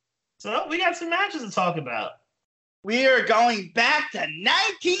well. So we got some matches to talk about. We are going back to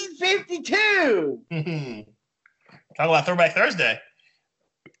 1952. Talk about Throwback Thursday.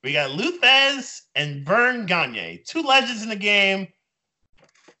 We got Lou Thesz and Verne Gagne, 2 legends in the game.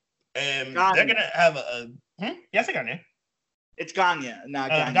 And they're going to have Yes, I got Gagne. It's Gagne, not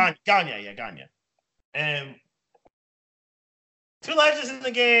Gagne. Gagne. And Two legends in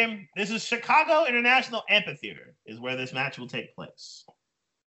the game. This is Chicago International Amphitheater is where this match will take place.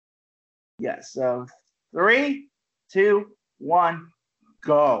 Yes. So 3, 2, 1,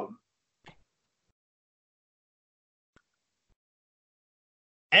 go.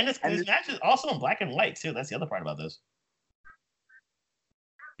 And this match is also in black and white, too. That's the other part about this.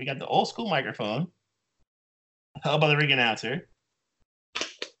 We got the old school microphone. Held by the ring announcer.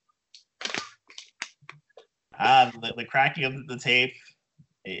 The cracking of the tape.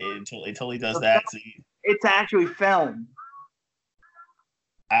 It totally does that. So it's actually filmed.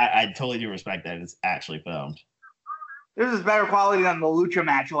 I totally do respect that. It's actually filmed. This is better quality than the Lucha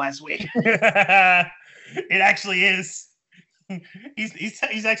match last week. It actually is.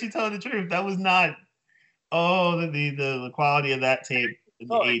 He's actually telling the truth. That was not the quality of that tape in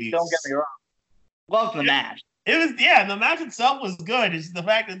the 80s. Don't get me wrong. Love the match. It was the match itself was good. It's the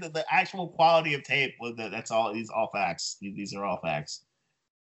fact that the actual quality of tape was that's all. These all facts. These are all facts.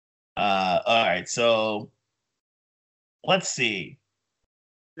 All right, so let's see.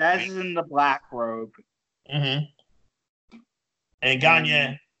 That's in the black robe. Mm-hmm. And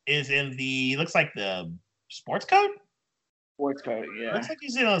Gagne is in the looks like the sports coat. Sports coat, yeah. Looks like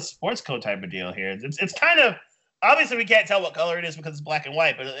he's in a sports coat type of deal here. It's kind of obviously we can't tell what color it is because it's black and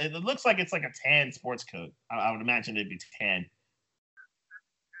white, but it looks like it's like a tan sports coat. I would imagine it'd be tan.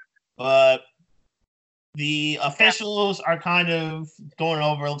 But the officials are kind of going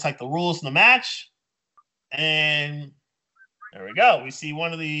over, it looks like the rules in the match. And there we go. We see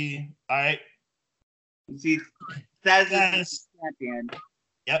one of the all right. You see Thesz champion.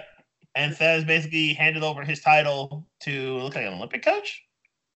 Yep. And Thesz basically handed over his title to look like an Olympic coach.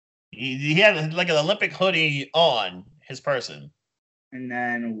 He had like an Olympic hoodie on his person. And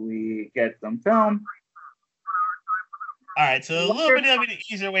then we get some film. All right, so a little bit of an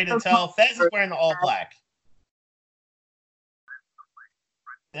easier way to tell. Thesz is wearing the all black.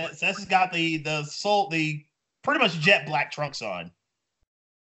 Thesz has got the pretty much jet black trunks on.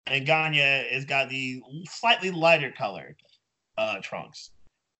 And Gagne has got the slightly lighter colored trunks.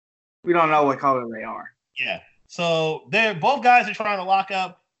 We don't know what color they are. Yeah. So both guys are trying to lock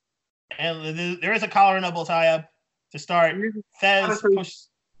up. And there is a collar and elbow tie up to start. Thesz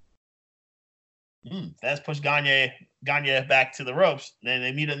pushed Gagne back to the ropes. Then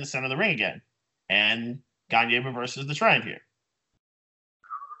they meet in the center of the ring again. And Gagne reverses the trend here.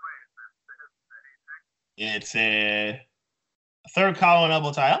 It's a third collar and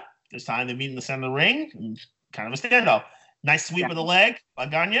elbow tie up. This time they meet in the center of the ring. Kind of a standoff. Nice sweep of the leg by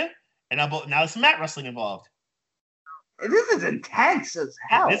Gagne. And now there's some mat wrestling involved. This is intense as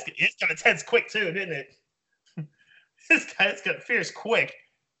hell. It's got intense quick too, didn't it? It's got fierce quick.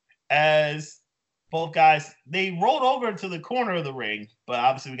 As both guys, they rolled over to the corner of the ring, but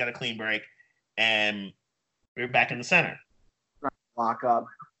obviously we got a clean break, and we're back in the center. Lock up.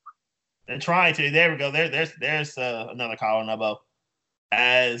 They're trying to. There we go. There's another collar and elbow.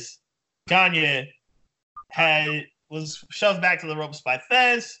 As Gagne was shoved back to the ropes by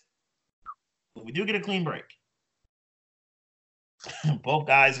Thesz, but we do get a clean break. Both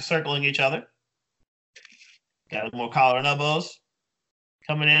guys are circling each other. Got more collar and elbows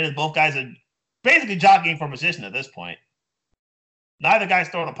coming in, and both guys are basically jockeying for position at this point. Neither guy's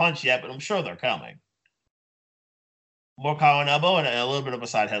throwing a punch yet, but I'm sure they're coming. More collar and elbow and a little bit of a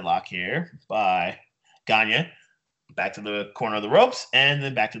side headlock here by Gagne. Back to the corner of the ropes and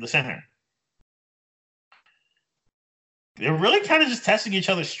then back to the center. They're really kind of just testing each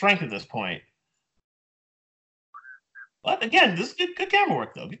other's strength at this point. But again, this is good camera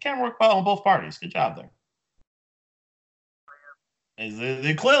work, though. Good camera work on both parties. Good job there.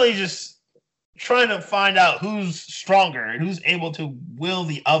 They're clearly just trying to find out who's stronger and who's able to will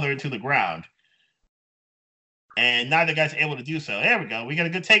the other to the ground. And neither guy's able to do so. There we go. We got a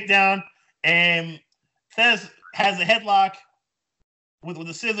good takedown. And Thesz has a headlock with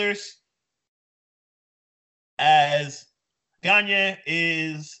the scissors. As Gagne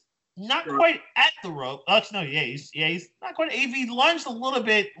is not quite at the rope. Oh, no, he's not quite. If he lunged a little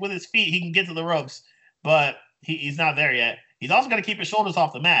bit with his feet, he can get to the ropes, but he's not there yet. He's also got to keep his shoulders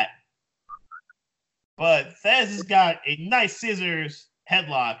off the mat. But Thesz has got a nice scissors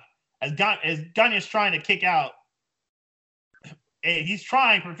headlock as Gagne is trying to kick out. And he's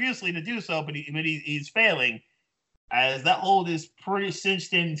trying profusely to do so, but he's failing as that hold is pretty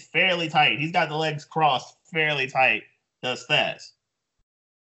cinched in fairly tight. He's got the legs crossed fairly tight, does Thesz.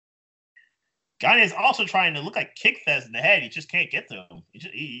 Gagne is also trying to look like kick Thesz in the head. He just can't get to him.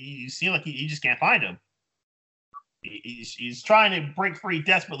 You seem like he just can't find him. He's trying to break free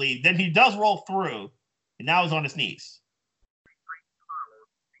desperately. Then he does roll through, and now he's on his knees.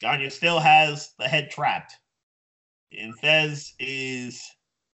 Gagne still has the head trapped. And Thesz is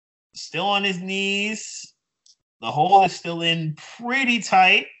still on his knees. The hole is still in pretty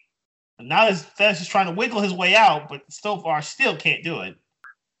tight. And now Thesz is trying to wiggle his way out, but so far still can't do it.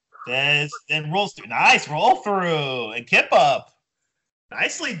 Thesz then rolls through. Nice roll through and kip up.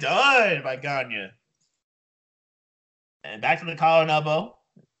 Nicely done by Gagne. And back to the collar and elbow.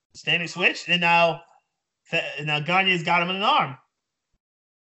 Standing switch. And now Gagne's got him in an arm.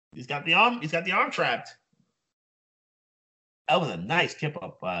 He's got the arm trapped. That was a nice kip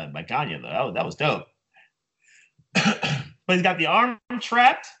up by Gagne, though. That was dope. But he's got the arm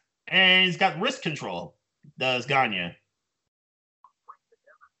trapped and he's got wrist control, does Gagne.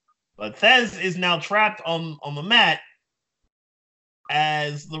 But Thesz is now trapped on the mat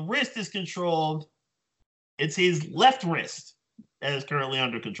as the wrist is controlled. It's his left wrist that is currently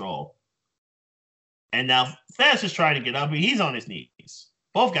under control. And now Thesz is trying to get up, but he's on his knees.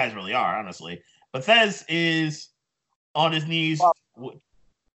 Both guys really are, honestly. But Thesz is on his knees. Well,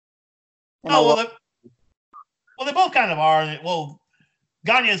 they both kind of are. Well,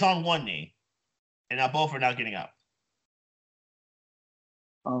 Gagne is on one knee, and now both are now getting up.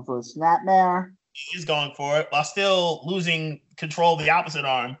 Going for a snapmare. He's going for it while still losing control of the opposite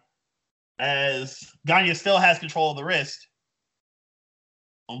arm, as Gagne still has control of the wrist.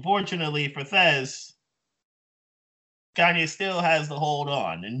 Unfortunately for Thesz, Gagne still has the hold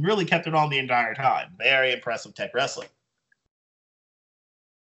on and really kept it on the entire time. Very impressive tech wrestling.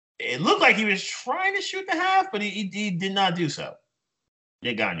 It looked like he was trying to shoot the half, but he did not do so.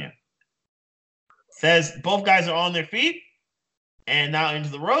 Yeah, Gagne. Thesz, both guys are on their feet and now into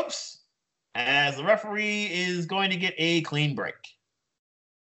the ropes as the referee is going to get a clean break.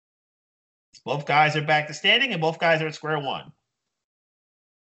 Both guys are back to standing and both guys are at square one.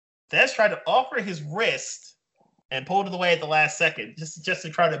 Thesz tried to offer his wrist and pulled it away at the last second just to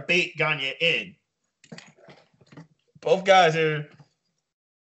try to bait Gagne in. Both guys are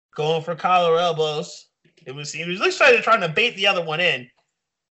going for collar elbows. He was trying to bait the other one in,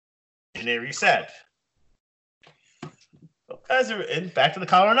 and they reset. Both guys are in back to the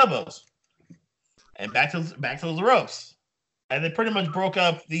collar and elbows, and back to the ropes, and they pretty much broke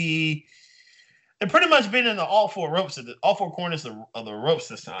up the. They've pretty much been in all four corners of the ropes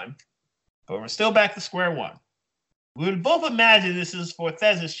this time, but we're still back to square one. We would both imagine this is for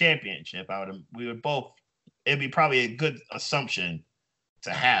Thesz's championship. It'd be probably a good assumption to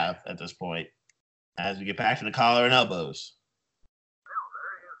have at this point as we get back to the collar and elbows.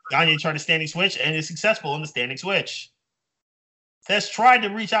 Gagne tried a standing switch and is successful in the standing switch. Thesz tried to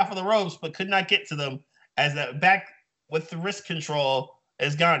reach out for the ropes but could not get to them as the back with the wrist control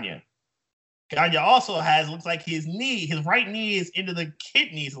is Gagne. Gagne also looks like his right knee is into the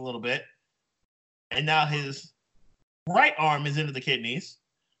kidneys a little bit. And now his right arm is into the kidneys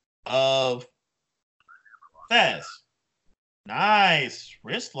of Thesz. Nice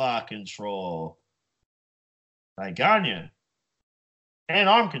wrist lock control by Gagne. And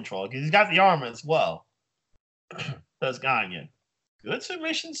arm control, because he's got the arm as well. Does Gagne. Good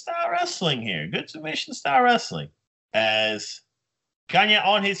submission style wrestling here. Good submission style wrestling. As Gagne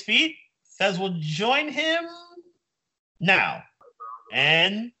on his feet, Thesz will join him now.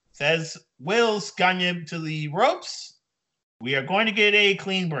 And Thesz wills Gagne to the ropes. We are going to get a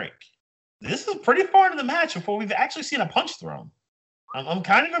clean break. This is pretty far into the match before we've actually seen a punch thrown. I'm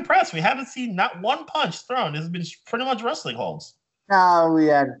kind of impressed. We haven't seen not one punch thrown. This has been pretty much wrestling holds. No, we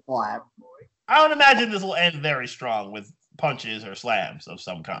had flat. I would imagine this will end very strong with punches or slams of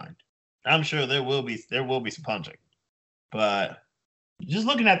some kind. I'm sure there will be some punching. But just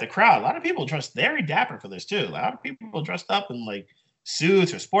looking at the crowd, a lot of people dressed very dapper for this too. A lot of people dressed up in like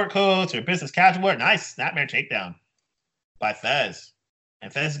suits or sport coats or business casual wear. Nice snapmare takedown by Thesz.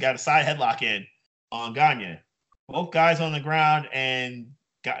 And Thesz got a side headlock in on Gagne. Both guys on the ground, and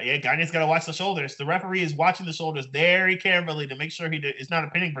Gagne's got to watch the shoulders. The referee is watching the shoulders very carefully to make sure it's not a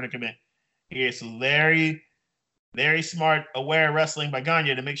pinning predicament here. So very, very smart, aware wrestling by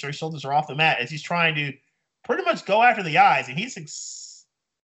Gagne to make sure his shoulders are off the mat as he's trying to pretty much go after the eyes. And he's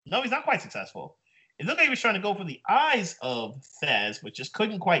not quite successful. It looked like he was trying to go for the eyes of Thesz, but just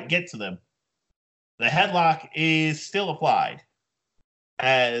couldn't quite get to them. The headlock is still applied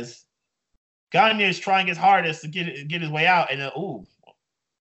as Gagne is trying his hardest to get his way out. And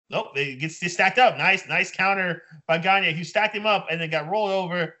nope, it gets stacked up. Nice counter by Gagne. He stacked him up and then got rolled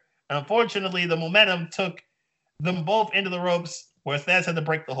over. And unfortunately, the momentum took them both into the ropes where Thesz had to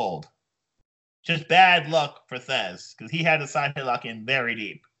break the hold. Just bad luck for Thesz because he had the side headlock in very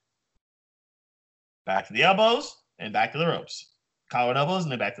deep. Back to the elbows and back to the ropes. Collar and elbows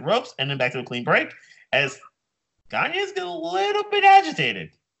and then back to the ropes and then back to a clean break as Gagne is getting a little bit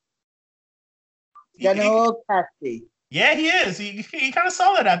agitated. Getting a little testy. Yeah, he is. He kind of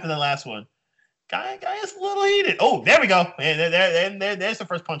saw that after the last one. Guy is a little heated. Oh, there we go. There's the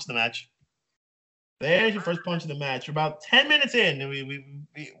first punch of the match. There's your first punch of the match. We're about 10 minutes in.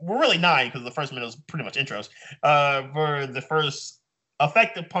 We're really 9 because the first minute was pretty much intros. For the first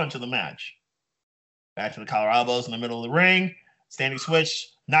effective punch of the match. Back to the collar elbows in the middle of the ring. Standing switch.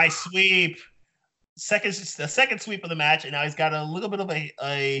 Nice sweep. The second sweep of the match, and now he's got a little bit of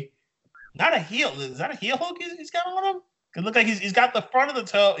a not a heel. Is that a heel hook he's got on him? It looks like he's got the front of the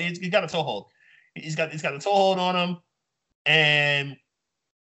toe. He's got a toe hold. He's got the toe hold on him, and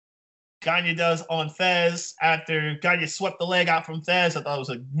Gagne does on Thesz after Gagne swept the leg out from Thesz. I thought it was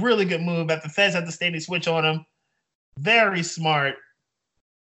a really good move. After Thesz had the standing switch on him, very smart.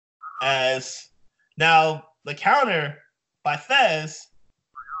 As now the counter by Thesz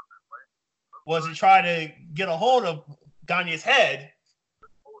was to try to get a hold of Gagne's head,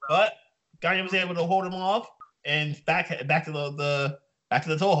 but Gagne was able to hold him off and back to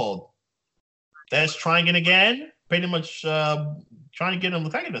the toe hold. Thesz trying it again, pretty much trying to get him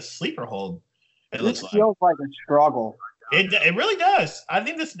looking like a sleeper hold. This feels like a struggle. It really does. I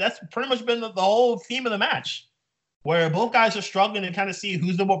think that's pretty much been the whole theme of the match, where both guys are struggling to kind of see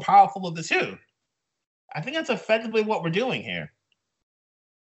who's the more powerful of the two. I think that's effectively what we're doing here,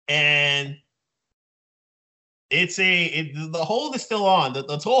 and the hold is still on. The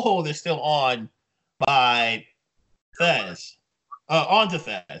toe hold is still on by Thesz, onto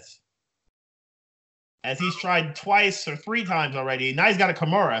Thesz. As he's tried twice or 3 times already. Now he's got a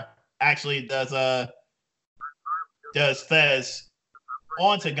Kimura. Actually, does Thesz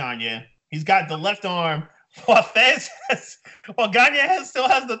onto Gagne. He's got the left arm while Gagne still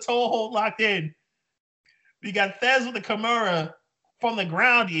has the toe hold locked in. You got Thesz with the Kimura from the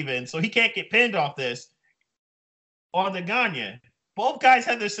ground even, so he can't get pinned off this. On the Gagne. Both guys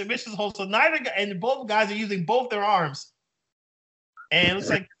have their submissions hold, so both guys are using both their arms. And it looks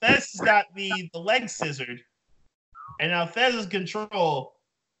like Thesz has got the leg scissored. And now Thesz is control.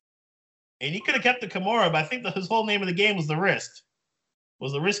 And he could have kept the Kimura, but I think his whole name of the game was the wrist.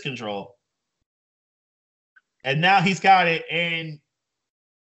 Was the wrist control. And now he's got it, and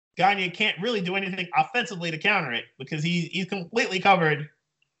Gagne can't really do anything offensively to counter it because he's completely covered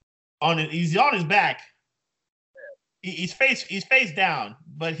he's on his back. He's face down,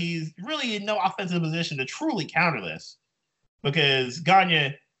 but he's really in no offensive position to truly counter this. Because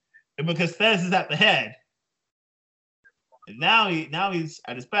Thesz is at the head. And now he's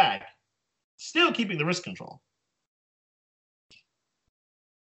at his back. Still keeping the wrist control.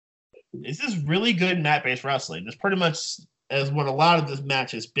 This is really good mat-based wrestling. This pretty much is what a lot of this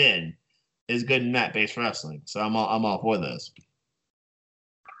match has been, is good mat-based wrestling. So I'm all for this.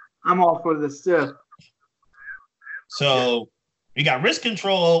 I'm all for this too. So we got wrist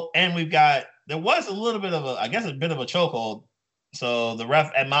control, and there was a little bit of a bit of a chokehold. So the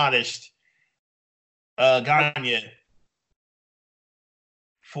ref admonished Gagne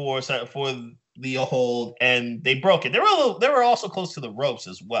for the hold, and they broke it. They were also close to the ropes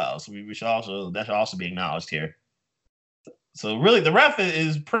as well. So that should also be acknowledged here. So really, the ref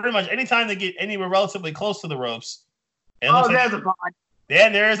is pretty much anytime they get anywhere relatively close to the ropes. There's a punch. Yeah,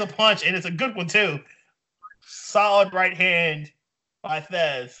 there is a punch, and it's a good one too. Solid right hand by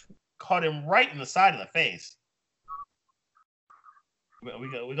Thesz caught him right in the side of the face.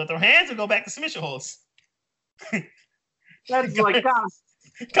 We go throw hands and go back to submission holds. That's like God.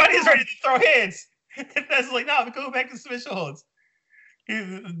 Gagne's ready to throw hands. Thesz is like, no, we go back to submission holds.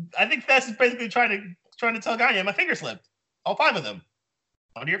 I think Thesz is basically trying to tell Gagne, my finger slipped. All 5 of them.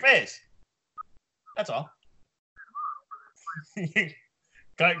 Onto your face. That's all.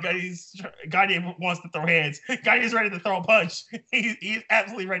 Gagne wants to throw hands. Gagne's ready to throw a punch. He's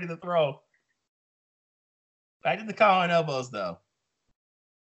absolutely ready to throw. Back to the collar and elbows, though.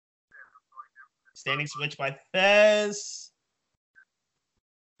 Standing switch by Thesz.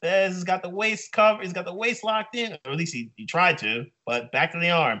 Thesz has got the waist covered. He's got the waist locked in. Or at least he tried to. But back to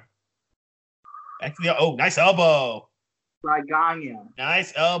the arm. Nice elbow. By Gagne.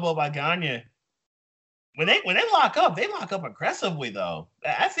 Nice elbow by Gagne. When they lock up aggressively, though.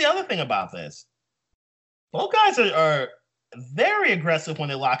 That's the other thing about this. Both guys are very aggressive when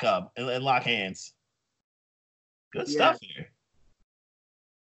they lock up and lock hands. Good stuff here.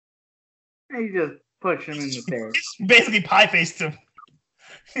 He just pushed him in the face. Basically pie-faced him.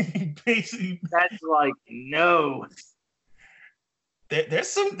 That's like, no. There's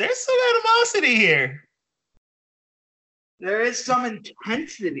some animosity here. There is some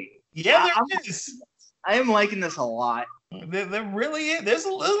intensity. Yeah, there is. I am liking this a lot. There really is. There's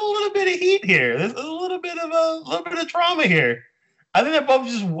a little bit of heat here. There's a little bit of drama here. I think they're both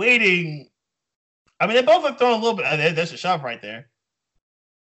just waiting I mean, they both have thrown a little bit. There's a shove right there.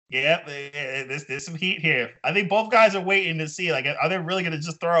 Yeah, there's some heat here. I think both guys are waiting to see, like, are they really going to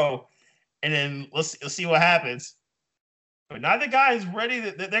just throw, and then let's see what happens. But neither guy is ready.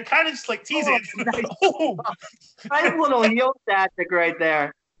 They're kind of just like teasing. Nice little heel tactic right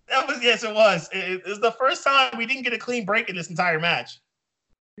there. That was, yes, it was. It was the first time we didn't get a clean break in this entire match.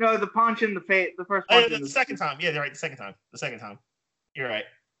 No, the punch in the face. The first punch. The second time. Yeah, you're right. The second time. You're right.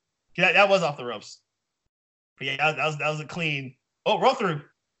 That was off the ropes. But yeah, that was a clean. Oh, roll through.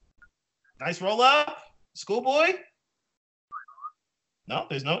 Nice roll up. Schoolboy. No,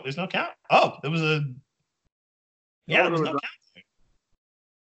 there's no count. Oh, there was a. Yeah, there was no count.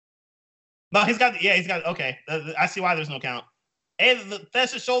 No, he's got. Okay, I see why there's no count. And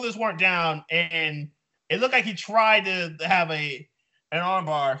Thesz's shoulders weren't down, and it looked like he tried to have an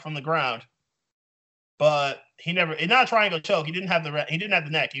armbar from the ground, but he never. It's not a triangle choke. He didn't have the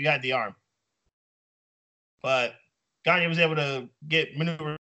neck. He had the arm. But Gagne was able to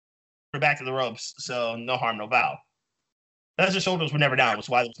maneuver back to the ropes, so no harm, no foul. Thesz's shoulders were never down, which is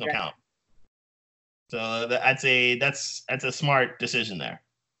why there was no count. So I'd say that's a smart decision there.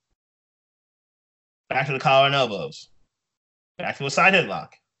 Back to the collar and elbows. Back to a side headlock.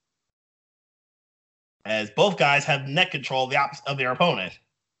 As both guys have neck control of their opponent.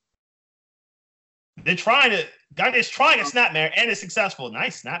 Gagne's trying a snapmare, and it's successful.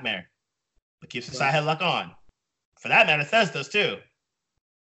 Nice snapmare. But keeps the side headlock on. For that matter, Thesz does too.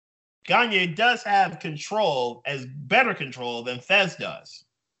 Gagne does have better control than Thesz does.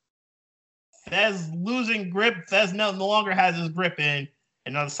 Thesz losing grip. Thesz no longer has his grip in,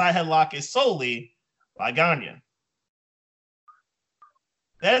 and now the side headlock is solely by Gagne.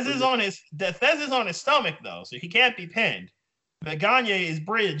 Thesz is on his stomach though, so he can't be pinned. But Gagne is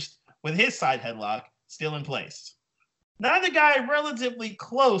bridged with his side headlock still in place. Neither guy relatively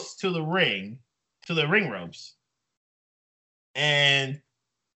close to the ring ropes, and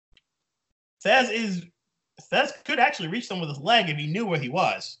Thesz could actually reach them with his leg if he knew where he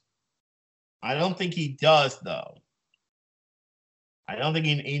was. I don't think he does, though. I don't think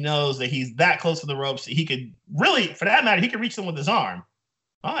he knows that he's that close to the ropes. He could really, for that matter, he could reach them with his arm.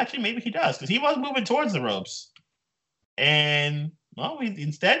 Well, actually, maybe he does, because he was moving towards the ropes. And, well,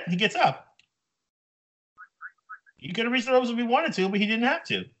 instead, he gets up. He could have reached the ropes if he wanted to, but he didn't have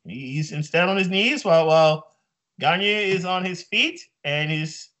to. He's instead on his knees while Gagne is on his feet, and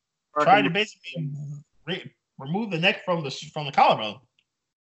he's trying to basically remove the neck from the collarbone,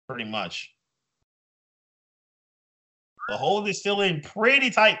 pretty much. The hold is still in pretty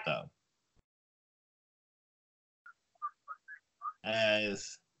tight, though.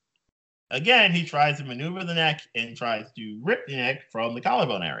 As, again, he tries to maneuver the neck and tries to rip the neck from the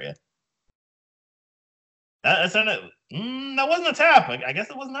collarbone area. That wasn't a tap. I guess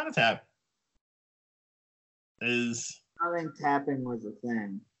it was not a tap. I think tapping was a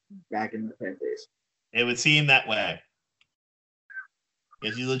thing back in the 50s. It would seem that way.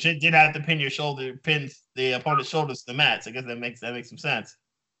 Because you legit did have to pin the opponent's shoulders to the mat. So I guess that makes some sense.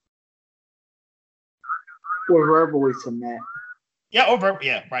 Or verbally submit. Yeah,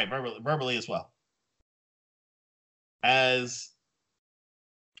 right, verbally as well. As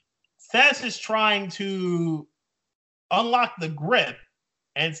Thesz is trying to unlock the grip,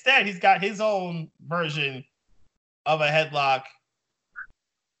 and instead he's got his own version of a headlock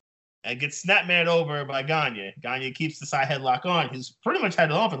and gets snapmared over by Gagne. Gagne keeps the side headlock on. He's pretty much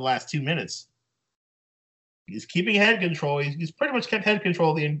had it on for the last 2 minutes. He's keeping head control. He's pretty much kept head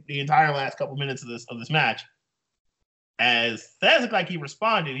control the entire last couple minutes of this match. As Thesz looked like he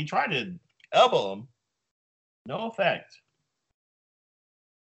responded, he tried to elbow him. No effect.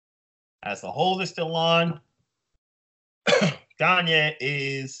 As the hold is still on,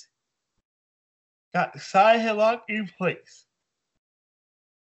 Gagne got the side headlock in place.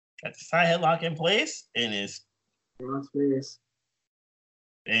 Got the side headlock in place, and he's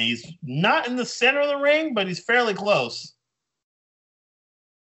not in the center of the ring, but he's fairly close.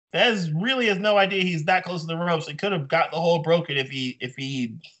 Thesz really has no idea he's that close to the ropes. He could have got the hold broken if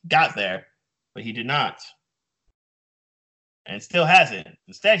he got there, but he did not. And still hasn't.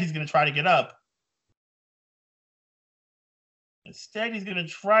 Instead, he's going to try to get up. And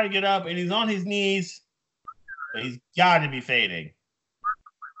he's on his knees, but he's got to be fading.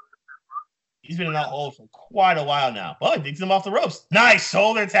 He's been in that hold for quite a while now. Well, he digs him off the ropes. Nice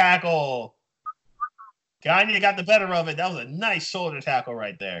shoulder tackle. Gagne got the better of it. That was a nice shoulder tackle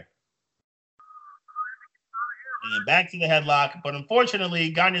right there. And back to the headlock. But unfortunately,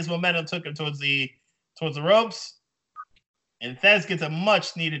 Gagne's momentum took him towards the ropes. And Thesz gets a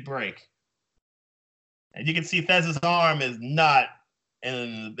much-needed break. And you can see Thesz's arm is not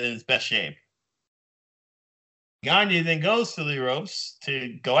in his best shape. Gagne then goes to the ropes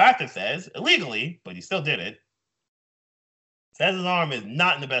to go after Thesz, illegally, but he still did it. Thesz's arm is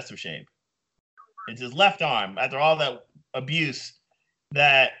not in the best of shape. It's his left arm, after all that abuse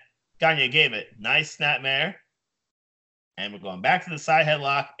that Gagne gave it. Nice snapmare. And we're going back to the side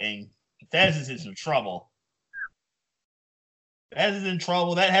headlock, and Thesz is in some trouble. Thesz is in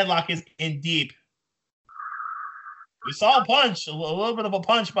trouble. That headlock is in deep. We saw a punch, a little bit of a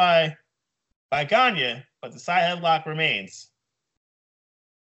punch by Gagne, but the side headlock remains.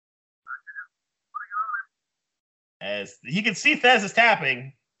 As you can see, Thesz is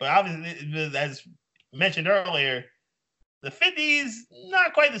tapping, but obviously, as mentioned earlier, the 50s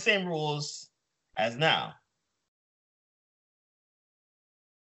not quite the same rules as now.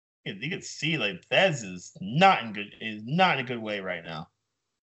 You can see like Thesz is not in a good way right now.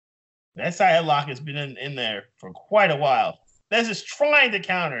 That side headlock has been in there for quite a while. Thesz is trying to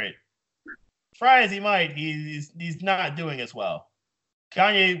counter it. Try as he might, he's not doing as well.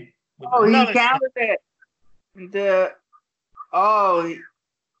 Gagne. He countered it.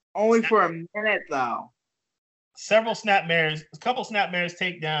 Only for a minute though. Several snapmares, a couple snapmares,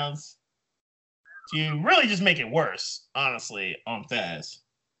 takedowns to really just make it worse, honestly, on Thesz.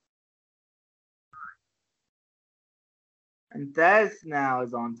 And Thesz now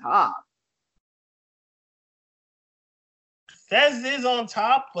is on top. Thesz is on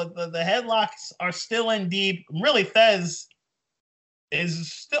top, but the headlocks are still in deep. Really, Thesz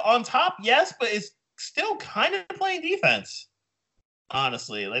is still on top, yes, but it's still kind of playing defense.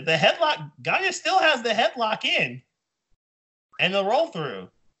 Honestly, like the headlock, Gagne still has the headlock in and the roll through.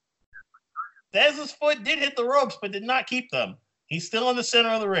 Thesz's foot did hit the ropes, but did not keep them. He's still in the center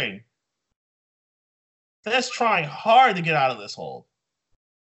of the ring. Thesz trying hard to get out of this hold.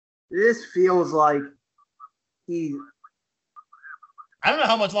 This feels like he's. I don't know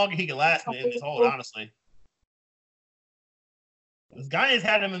how much longer he can last in this hold, honestly. This guy has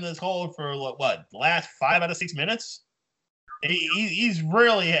had him in this hold for what the last 5 out of 6 minutes? He's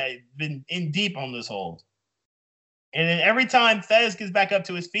really been in deep on this hold. And then every time Thesz gets back up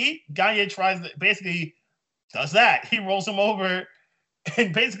to his feet, Gagne basically does that. He rolls him over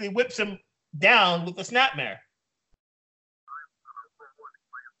and basically whips him down with the snapmare.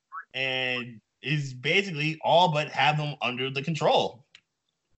 And is basically all but have him under the control.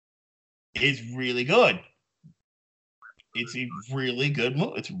 It's really good. It's a really good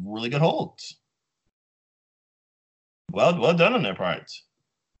move. It's really good holds. Well done on their parts.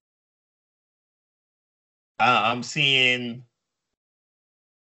 I'm seeing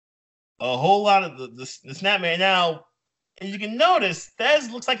a whole lot of the snapmare. Now, as you can notice,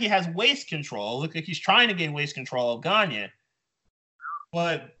 Thesz looks like he has waist control. Looks like he's trying to gain waist control of Gagne.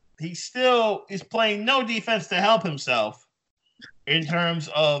 But he still is playing no defense to help himself in terms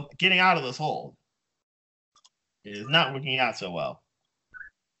of getting out of this hold. It is not working out so well.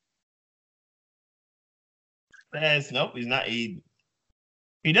 Thesz, nope, he's not. He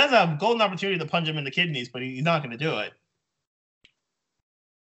does have a golden opportunity to punch him in the kidneys, but he's not going to do it.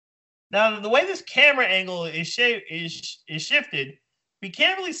 Now, the way this camera angle is shifted, we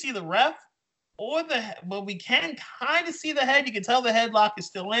can't really see the ref but we can kind of see the head. You can tell the headlock is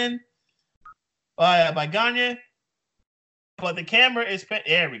still in by Gagne. But the camera is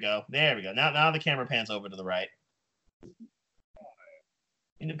there we go. Now the camera pans over to the right.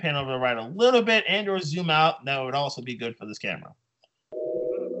 You need to pan over to the right a little bit and or zoom out. That would also be good for this camera.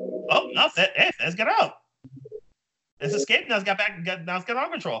 Oh, no, Thesz got out. It's escaped. Now it's got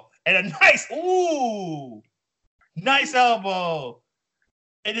arm control. And a nice elbow.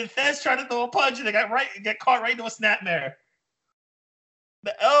 And then Thesz tried to throw a punch and it got caught right into a snapmare.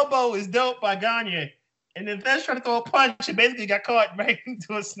 The elbow is dope by Gagne. And then Thesz tried to throw a punch and basically got caught right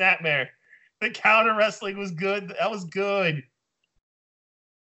into a snapmare. The counter wrestling was good. That was good.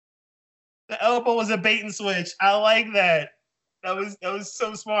 The elbow was a bait and switch. I like that. That was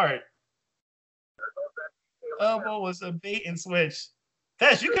so smart. Elbow was a bait and switch.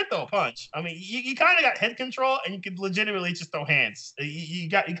 Thesz, you could throw a punch. I mean, you kind of got head control, and you could legitimately just throw hands. You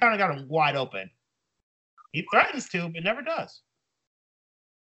kind of got him wide open. He threatens to, but never does.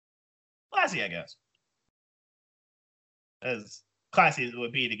 Classy, I guess. As classy as it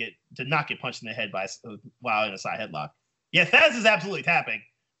would be to not get punched in the head while in a side headlock. Yeah, Thesz is absolutely tapping,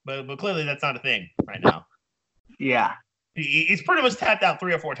 but clearly that's not a thing right now. Yeah. He's pretty much tapped out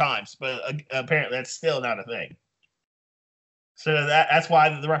 3 or 4 times, but apparently that's still not a thing. So that's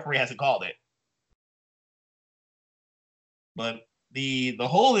why the referee hasn't called it. But the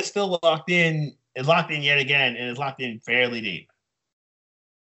hold is still locked in yet again, and is locked in fairly deep.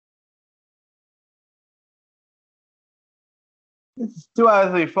 It's 2 out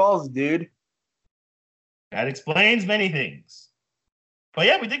of 3 falls, dude. That explains many things. But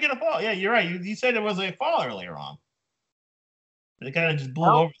yeah, we did get a fall. Yeah, you're right. You said there was a fall earlier on. But it kind of just blew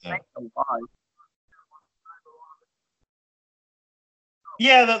over them.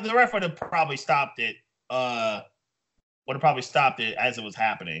 Yeah, the ref would have probably stopped it. Would have probably stopped it as it was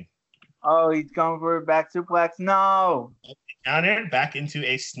happening. Oh, he's going for a back suplex. No. Counter back into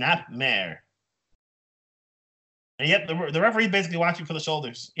a snapmare. And yet the referee's basically watching for the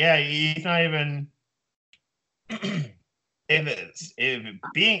shoulders. Yeah, he's not even. Being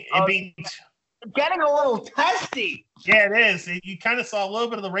getting a little testy. Yeah, it is. You kind of saw a little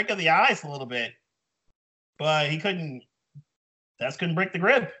bit of the rake of the eyes a little bit, but he couldn't. Tez couldn't break the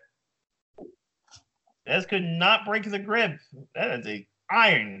grip. Tez could not break the grip. That is a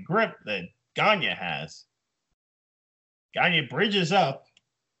iron grip that Gagne has. Gagne bridges up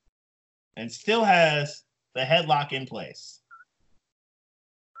and still has the headlock in place.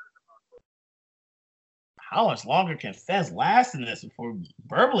 How much longer can Thez last in this before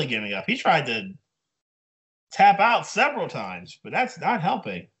verbally giving up? He tried to tap out several times, but that's not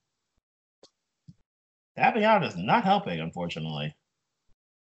helping. Tapping out is not helping, unfortunately.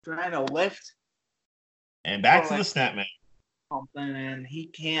 Trying to lift. And back to the snapman. Something, and he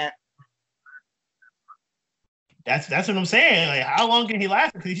can't. That's what I'm saying. Like, how long can he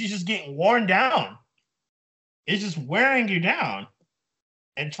last? Because he's just getting worn down. It's just wearing you down.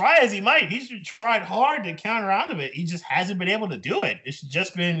 And try as he might, he's tried hard to counter out of it. He just hasn't been able to do it. It's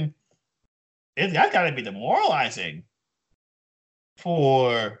just been. That's got to be demoralizing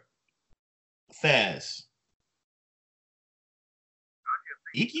for Thez.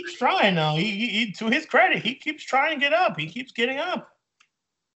 He keeps trying, though. He to his credit, he keeps trying to get up. He keeps getting up.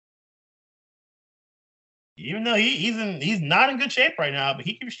 Even though he's not in good shape right now, but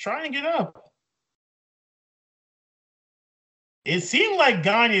he keeps trying to get up. It seemed like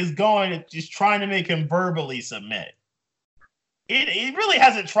Gagne is just trying to make him verbally submit. He really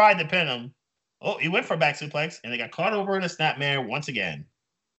hasn't tried to pin him. Oh, he went for a back suplex, and they got caught over in a snapmare once again.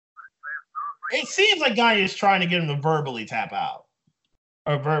 It seems like Gagne is trying to get him to verbally tap out.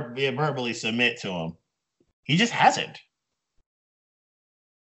 Or verbally submit to him. He just hasn't.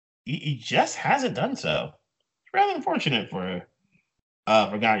 He just hasn't done so. It's rather unfortunate for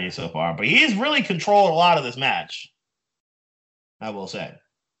Gagne so far. But he's really controlled a lot of this match, I will say.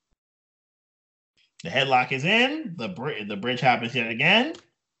 The headlock is in. The bridge happens yet again.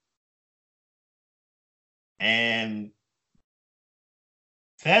 And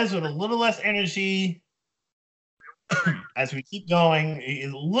Thez with a little less energy as we keep going. A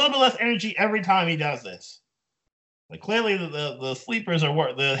little bit less energy every time he does this. But clearly the sleepers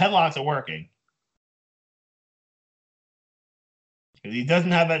the headlocks are working. Because he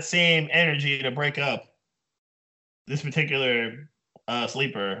doesn't have that same energy to break up this particular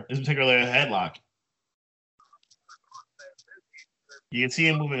sleeper, this particular headlock. You can see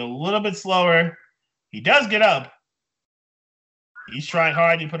him moving a little bit slower. He does get up. He's trying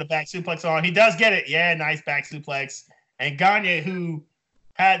hard to put a back suplex on. He does get it. Yeah, nice back suplex. And Gagne, who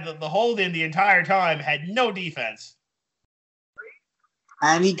had the hold in the entire time, had no defense.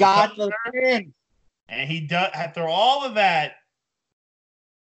 And he got the pin. And he does, after all of that,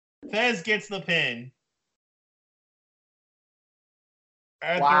 Thez gets the pin.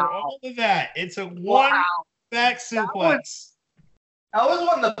 After all of that, it's a one back suplex. That was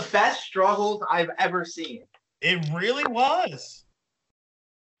one of the best struggles I've ever seen. It really was.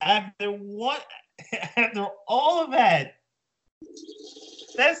 After all of that,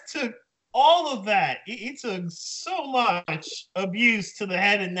 Thez took all of that. He took so much abuse to the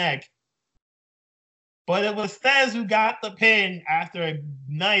head and neck. But it was Thez who got the pin after a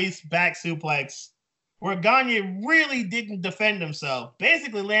nice back suplex where Gagne really didn't defend himself.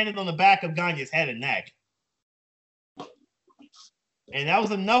 Basically landed on the back of Gagne's head and neck. And that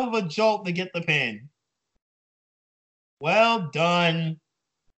was enough of a jolt to get the pin. Well done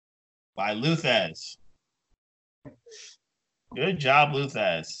by Lou Thesz. Good job, Lou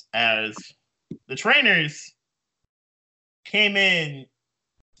Thesz. As the trainers came in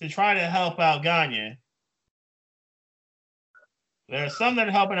to try to help out Gagne. There are some that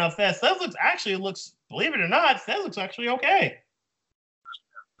are helping out Thesz. Thesz looks, believe it or not, Thesz looks actually okay.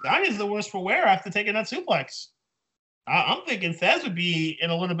 Gagne's the worst for wear after taking that suplex. I'm thinking Thesz would be in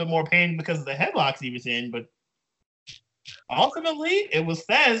a little bit more pain because of the headlocks he was in, but ultimately, it was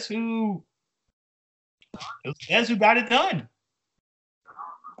Thesz who got it done.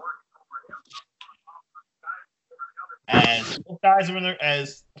 As both guys are in there,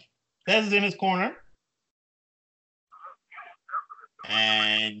 as Thesz is in his corner,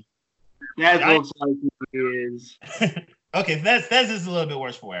 and that looks like he is. Okay, Thesz is a little bit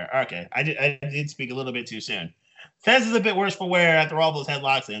worse for wear. Okay, I did speak a little bit too soon. Thesz is a bit worse for wear after all those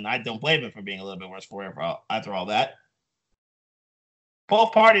headlocks, and I don't blame him for being a little bit worse for wear after all that.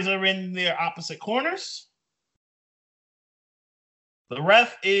 Both parties are in their opposite corners. The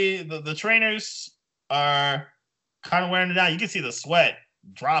ref is the trainers are kind of wearing it down. You can see the sweat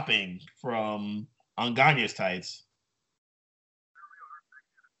dropping from on Gagne's tights.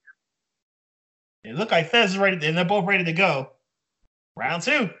 It looked like Thesz is ready, and they're both ready to go. Round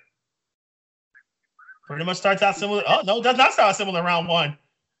 2. Pretty much starts out similar. Oh, no, does not start similar to round 1.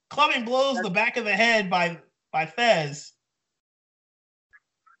 Clubbing blows the back of the head by Thesz.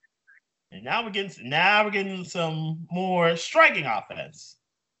 And now we're getting some more striking offense.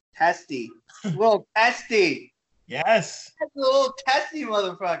 Testy. A little testy. Yes. That's a little testy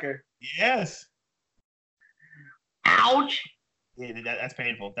motherfucker. Yes. Ouch. Yeah, that's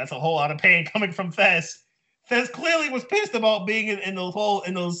painful. That's a whole lot of pain coming from Thesz. Thesz clearly was pissed about being in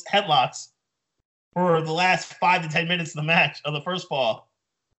those headlocks for the last 5 to 10 minutes of the match of the first fall.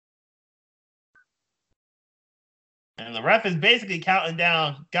 And the ref is basically counting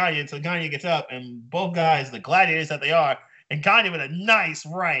down Gagne until Gagne gets up, and both guys, the gladiators that they are, and Gagne with a nice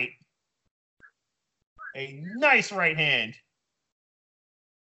right hand.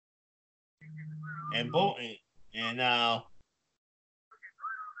 And now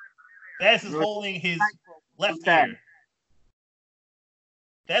Thesz is holding his left ear.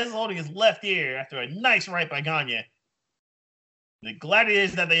 Thesz is holding his left ear after a nice right by Gagne. The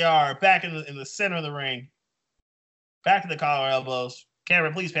gladiators that they are back in the center of the ring. Back to the collar elbows.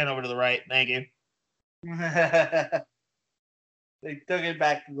 Camera, please pan over to the right. Thank you. They took it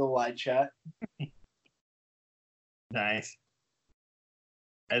back to the wide shot. Nice.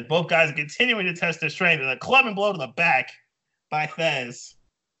 As both guys are continuing to test their strength, and a clubbing blow to the back by Thesz.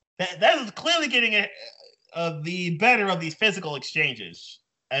 Thesz is clearly getting the better of these physical exchanges,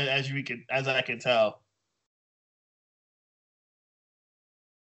 as I can tell.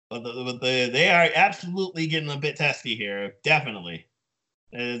 But they are absolutely getting a bit testy here. Definitely.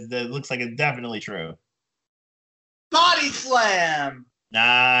 It looks like it's definitely true. Body slam!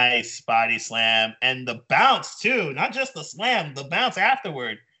 Nice body slam. And the bounce, too. Not just the slam, the bounce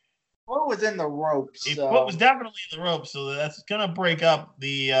afterward. Foot was in the ropes. His foot was definitely in the ropes, so that's going to break up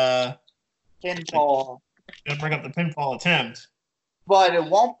the pinfall. Going to break up the pinfall attempt. But it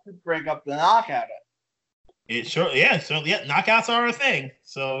won't break up the knockout. It sure, yeah. So yeah, knockouts are a thing.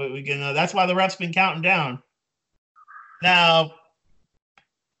 So we can. That's why the ref's been counting down. Now,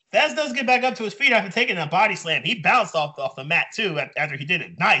 Thesz does get back up to his feet after taking a body slam. He bounced off the mat too after he did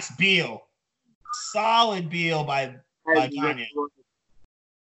it. Nice Beal, solid Beal by Gagne.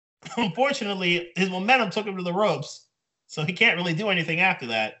 Unfortunately, his momentum took him to the ropes, so he can't really do anything after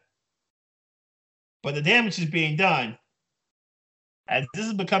that. But the damage is being done. As this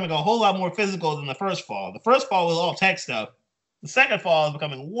is becoming a whole lot more physical than the first fall. The first fall was all tech stuff. The second fall is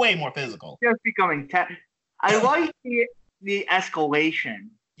becoming way more physical. Just becoming tech. I like the escalation.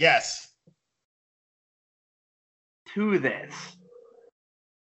 Yes. To this.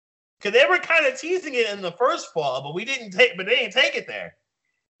 Because they were kind of teasing it in the first fall, but they didn't take it there.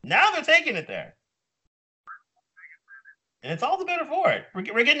 Now they're taking it there. And it's all the better for it.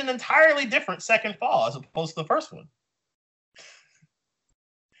 We're getting an entirely different second fall as opposed to the first one.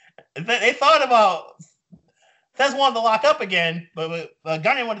 They thought about Thesz wanted to lock up again, but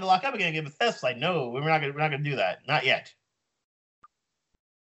Gagne wanted to lock up again. But Thesz was like, no, we're not gonna do that, not yet.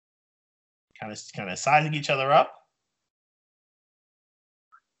 Kind of sizing each other up,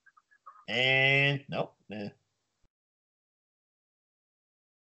 and nope.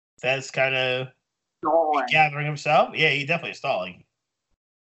 Thesz kind of gathering himself. Yeah, he definitely is stalling.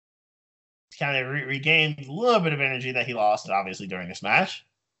 He's kind of regained a little bit of energy that he lost, obviously, during this match.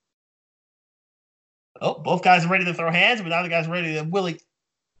 Oh, both guys are ready to throw hands, but now the guy's ready to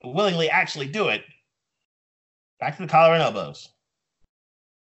willingly actually do it. Back to the collar and elbows.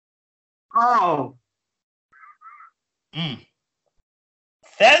 Oh.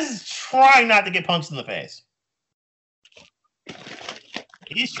 Thesz is trying not to get punched in the face.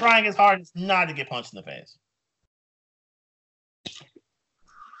 He's trying his hardest not to get punched in the face.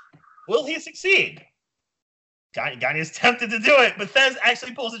 Will he succeed? Gagne is tempted to do it, but Thesz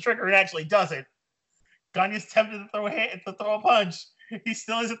actually pulls the trigger and actually does it. Gagne is tempted to throw a punch. He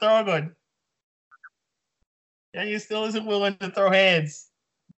still isn't throwing good. Gagne still isn't willing to throw hands.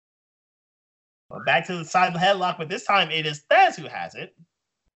 Well, back to the side of the headlock, but this time it is Thesz who has it.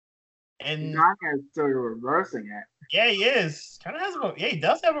 And Gagne is sort of reversing it. Yeah, he is. He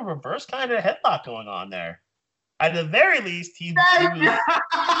does have a reverse kind of headlock going on there. At the very least, he was...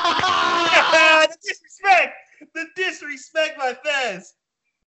 The disrespect! disrespect by Fez.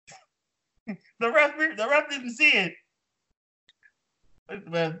 The ref didn't see it.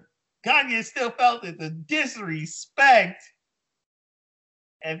 But Gagne still felt it, the disrespect.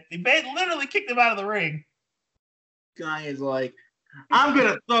 And he literally kicked him out of the ring. Guy is like, I'm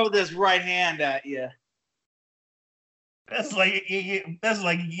gonna throw this right hand at you. That's like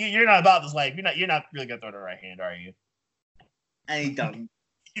you're not about this life. You're not really gonna throw the right hand, are you? And he doesn't.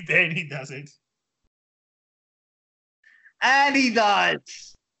 He doesn't. And he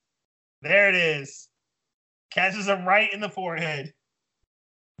does. There it is. Catches him right in the forehead.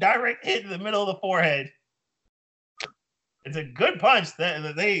 Direct hit in the middle of the forehead. It's a good punch.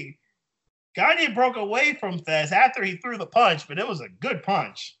 Gagne broke away from Fez after he threw the punch, but it was a good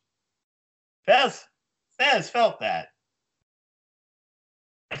punch. Fez felt that.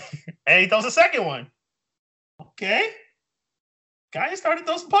 And he throws a second one. Okay. Gagne started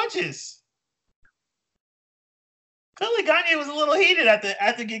those punches. Clearly, Gagne was a little heated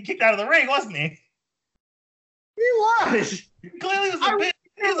after getting kicked out of the ring, wasn't he? He was. Clearly, he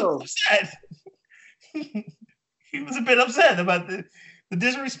was upset. He was a bit upset about the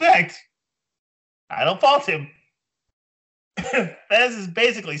disrespect. I don't fault him. Fez is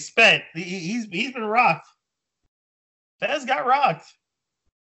basically spent. He's been rocked. Fez got rocked.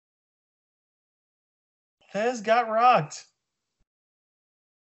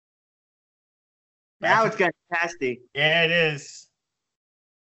 Now it's getting nasty. Yeah, it is.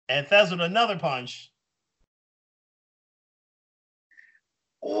 And Fez with another punch.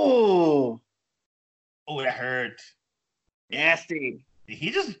 Oh, It hurt. nasty.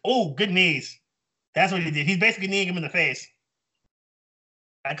 He just, good knees. That's what he did. He's basically kneeing him in the face.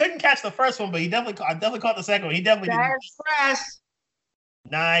 I couldn't catch the first one, but I definitely caught the second one. He definitely did. Press.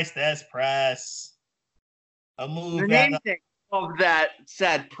 Nice, that's press. A move The name of that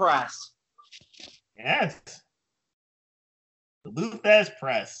said press. Yes. The Lou Thesz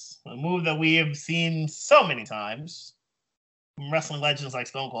press. A move that we have seen so many times from wrestling legends like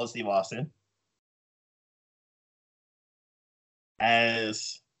Stone Cold Steve Austin.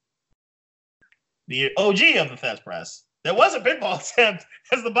 As the OG of the Thesz press. There was a pinball attempt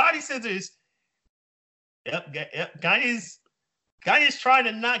as the body scissors. Yep. Gagne's trying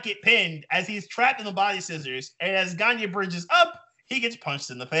to not get pinned as he's trapped in the body scissors. And as Gagne bridges up, he gets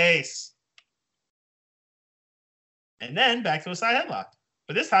punched in the face. And then back to a side headlock.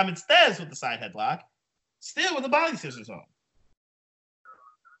 But this time it's Thesz with the side headlock, still with the body scissors on.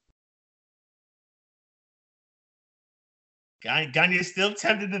 Gagne is still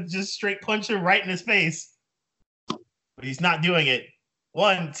tempted to just straight punch him right in his face. But he's not doing it.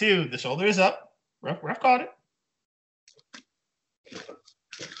 1, 2, the shoulder is up. Ref caught it.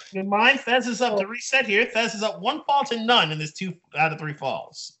 Good mind, Thesz is up to reset here. Thesz is up 1 fall to none in this 2 out of 3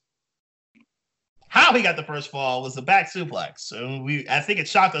 falls. How he got the first fall was the back suplex. So I think it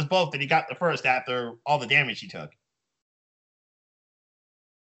shocked us both that he got the first after all the damage he took.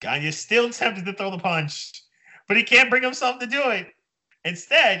 Gagne is still tempted to throw the punch, but he can't bring himself to do it.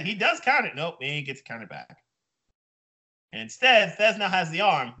 Instead, he does count it. Nope, he gets counted back. And instead, Thesz now has the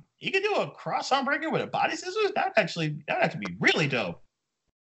arm. He could do a cross arm breaker with a body scissors. That would actually be really dope.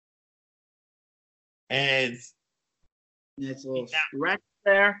 And Nice little stretch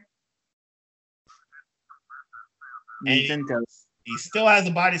there. And he still has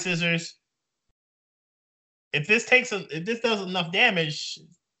the body scissors. If this does enough damage,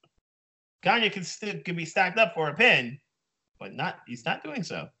 Gagne could be stacked up for a pin, but he's not doing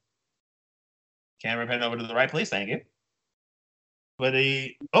so. Camera pan over to the right place, thank you. But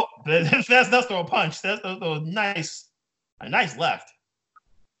Thesz does throw a punch. Thesz does throw a nice left.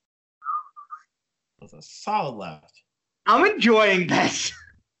 That's a solid left. I'm enjoying this.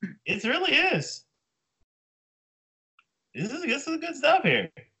 It really is. This is good stuff here.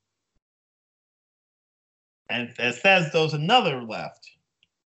 And as Thesz throws another left.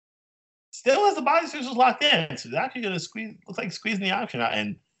 Still has the body scissors locked in. So he's actually going to looks like squeezing the option out.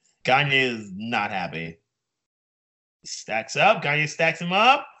 And Gagne is not happy. He stacks up. Gagne stacks him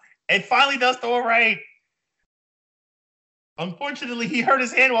up. And finally does throw a right. Unfortunately, he hurt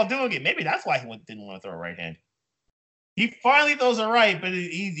his hand while doing it. Maybe that's why he didn't want to throw a right hand. He finally throws a right, but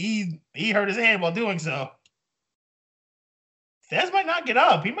he hurt his hand while doing so. Thesz might not get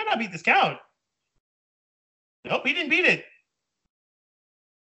up. He might not beat this count. Nope, he didn't beat it.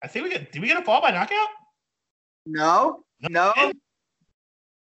 I think did we get a fall by knockout? No.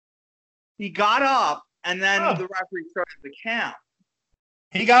 He got up, and then the referee started the count.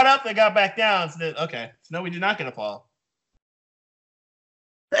 He got up, then got back down. So no, we did not get a fall.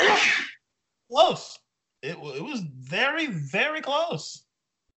 Close. It was very, very close.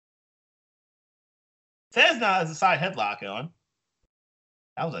 Fez now has a side headlock on.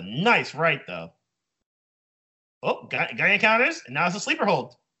 That was a nice right, though. Oh, Gagne counters, and now it's a sleeper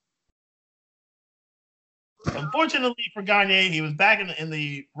hold. Unfortunately for Gagne, he was back in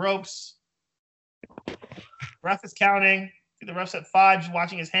the ropes. Ref is counting. The ref's at 5, just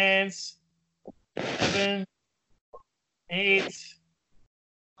watching his hands. 7, 8.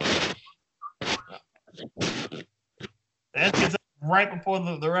 That gets up right before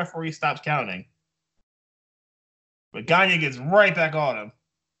the referee stops counting. But Gagne gets right back on him.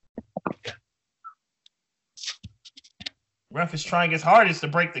 Ref is trying his hardest to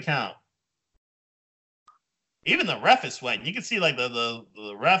break the count. Even the ref is sweating. You can see like the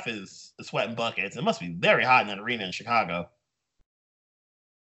ref is sweating buckets. It must be very hot in that arena in Chicago.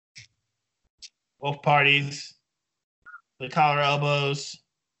 Both parties. The collar elbows.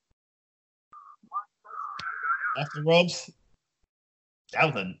 Off the ropes.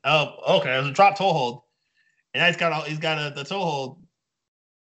 That was okay. It was a drop toe hold. And now he's got the toe hold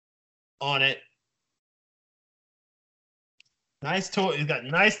on it. He's got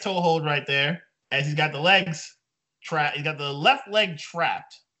nice toe hold right there. As he's got the legs trapped. He's got the left leg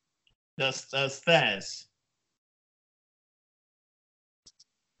trapped. Does Thesz.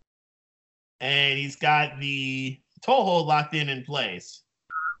 And he's got the toe hold locked in place.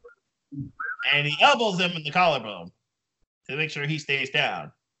 And he elbows him in the collarbone to make sure he stays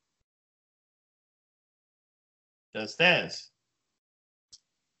down. Does Thesz.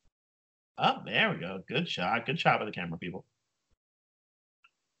 Oh, there we go. Good shot. Good shot by the camera, people.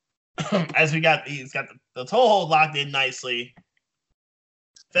 As he's got the toe hold locked in nicely.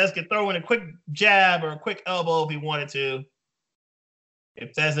 Thesz could throw in a quick jab or a quick elbow if he wanted to.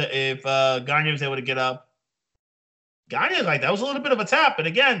 If Gagne was able to get up. Gagne, like, that was a little bit of a tap, but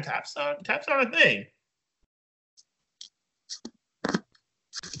again, taps aren't a thing.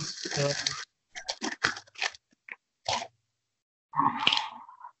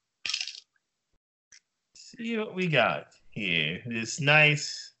 See what we got here. This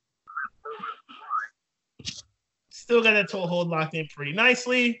nice. Still got that toe hold locked in pretty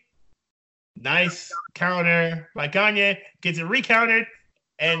nicely. Nice counter by Gagne. Gets it recountered.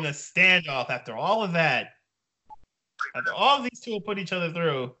 And the standoff after all of that. After all of these two will put each other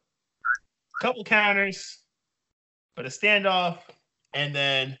through. A couple counters. But a standoff. And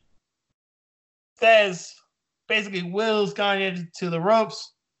then Thesz basically wills Gagne to the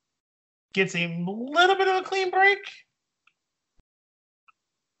ropes. Gets a little bit of a clean break.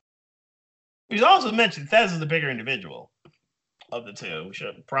 He's also mentioned Thesz is the bigger individual of the two. We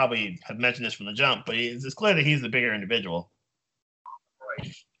should probably have mentioned this from the jump, but it's clear that he's the bigger individual.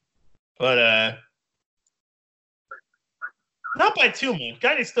 But not by too much.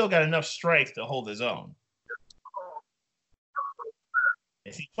 Gagne still got enough strength to hold his own.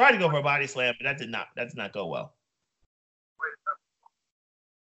 Yes, he tried to go for a body slam, but that did not go well.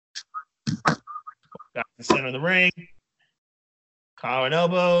 Got the center of the ring. Collar and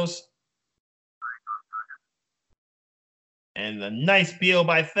elbows. And the nice BO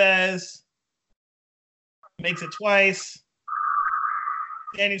by Thesz. Makes it twice.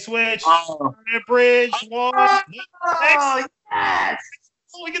 Standing switch. Oh. Bridge. One. Oh, Next. yes!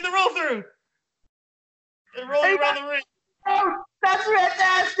 Oh, we get the roll through. They're rolling around the ring. Oh, that's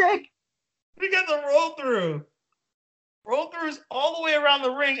fantastic! We got the roll through. Roll throughs all the way around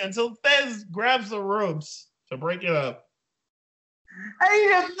the ring until Thesz grabs the ropes to break it up. And he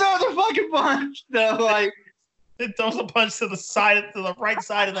just throws a fucking punch, though, like. It throws a punch to the right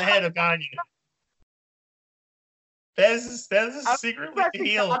side of the head of Gagne. Thesz is secretly a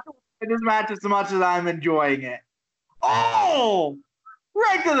heel. This match as much as I'm enjoying it. Oh!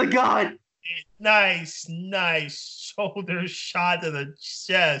 Right to the gut! Nice shoulder shot to the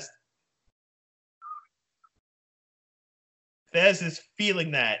chest. Thesz is feeling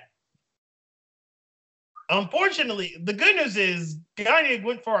that. Unfortunately, the good news is Gagne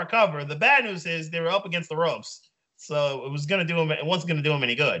went for a cover. The bad news is they were up against the ropes. So it wasn't going to do him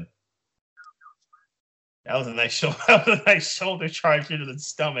any good. That was a nice shoulder charge into the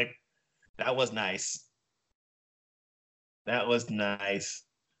stomach. That was nice. That was nice.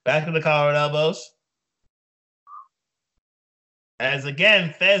 Back to the collar and elbows. As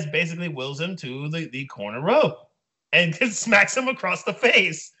again, Thesz basically wills him to the corner rope and smacks him across the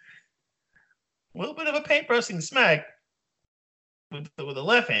face. A little bit of a paintbrushing smack with the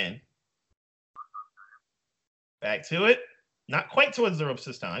left hand. Back to it. Not quite towards the ropes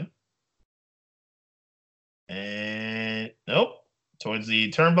this time. And nope. Towards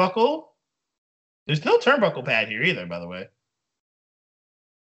the turnbuckle. There's no turnbuckle pad here either, by the way.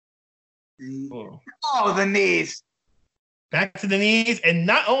 Oh, the knees. Back to the knees, and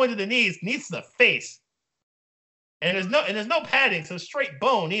not only to the knees to the face. And there's no padding, so straight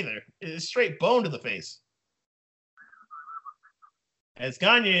bone either. It's straight bone to the face. As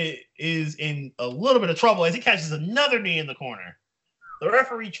Gagne is in a little bit of trouble as he catches another knee in the corner. The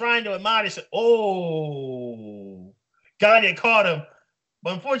referee trying to admonish it. Oh, Gagne caught him.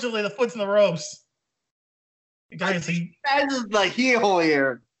 But unfortunately, the foot's in the ropes. That is the heel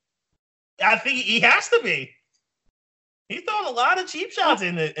here. I think he has to be. He's throwing a lot of cheap shots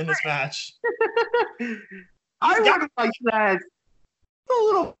in this match. I would have liked that. A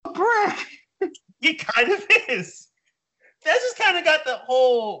little prick. He kind of is. That's just kind of got the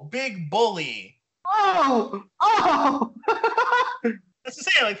whole big bully. Oh. That's the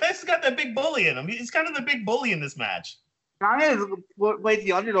same. Like, Fest has got that big bully in him. He's kind of the big bully in this match. Gagne plays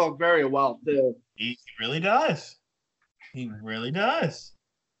the underdog very well, too. He really does. He really does.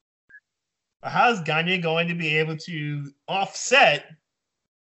 But how's Gagne going to be able to offset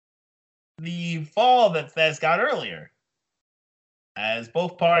the fall that Fez got earlier? As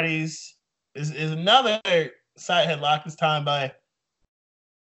both parties is another side headlock this time by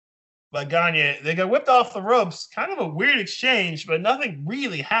Gagne. They got whipped off the ropes. Kind of a weird exchange, but nothing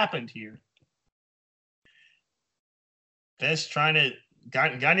really happened here. Fez trying to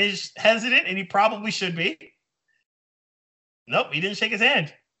Gagne's hesitant, and he probably should be. Nope, he didn't shake his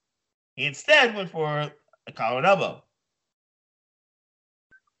hand. He instead went for a collar and elbow.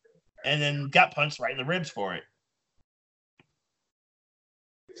 And then got punched right in the ribs for it.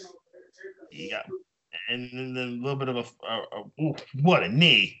 And then a little bit of what a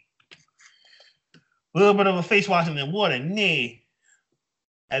knee. A little bit of a face wash, and then what a knee.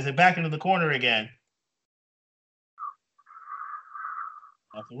 As it back into the corner again.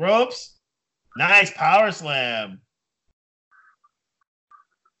 Off the ropes. Nice power slam.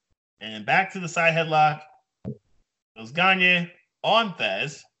 And back to the side headlock. Goes Gagne on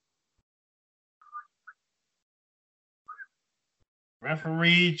Fez.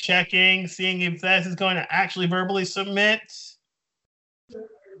 Referee checking, seeing if Fez is going to actually verbally submit.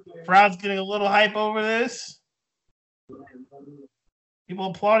 Crowd's getting a little hype over this. People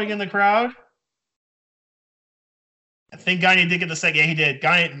applauding in the crowd. I think Gagne did get the second. Yeah, he did.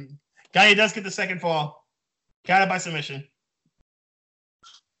 Gagne does get the second fall. Got it by submission.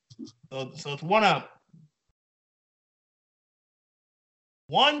 So it's 1-up.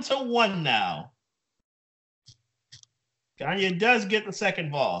 1-1 now. Gagne does get the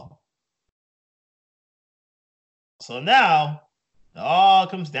second fall. So now it all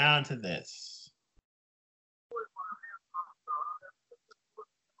comes down to this.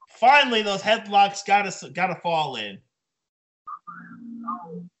 Finally, those headlocks gotta fall in.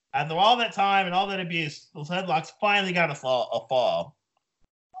 After all that time and all that abuse, those headlocks finally got a fall.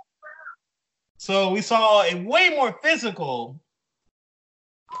 So we saw a way more physical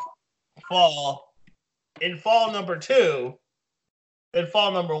fall in fall number 2 than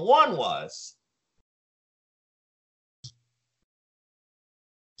fall number 1 was.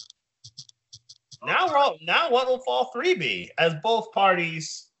 Now what will fall 3 be? As both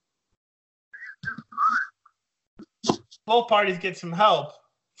parties get some help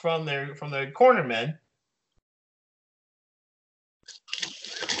from their cornermen.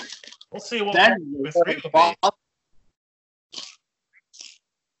 We'll see what number 3 will be.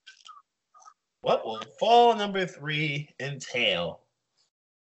 What will fall number 3 entail?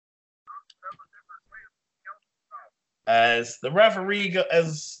 As the referee,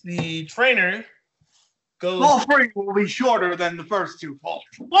 as the trainer goes. Fall 3 will be shorter than the first 2 falls.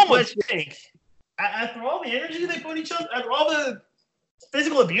 One would think. After all the energy they put each other, after all the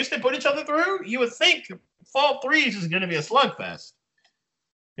physical abuse they put each other through, you would think fall 3 is just going to be a slugfest.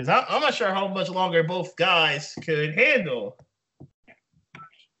 Because I'm not sure how much longer both guys can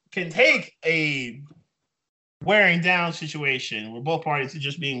take a wearing down situation where both parties are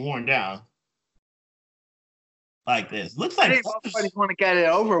just being worn down like this. Looks like everybody's want to get it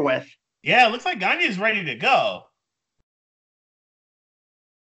over with. Yeah, it looks like Gagne is ready to go.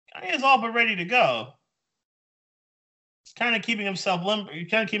 Gagne is all but ready to go. He's kind of keeping himself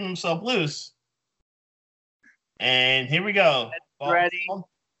loose. And here we go. Ready.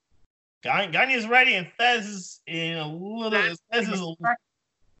 Gagne is ready, and Fez is in a little. Fez is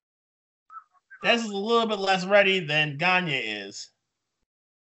a little bit less ready than Gagne is.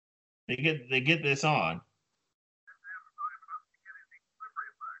 They get this on.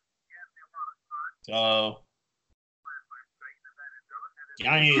 So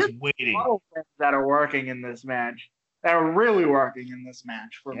Gagne is waiting. A lot of things that are working in this match. That are really working in this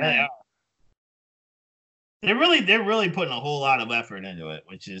match for me. They're really putting a whole lot of effort into it,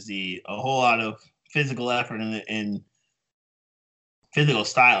 which is a whole lot of physical effort and physical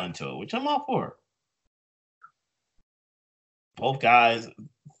style into it, which I'm all for. Both guys.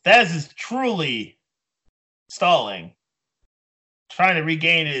 Thesz is truly stalling. Trying to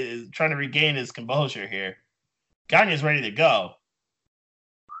regain his composure here. Gagne's ready to go.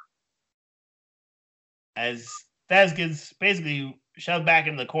 As Thesz gets basically shoved back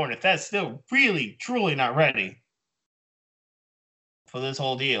into the corner. Thesz still really, truly not ready for this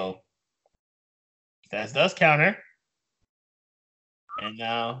whole deal. Thesz does counter. And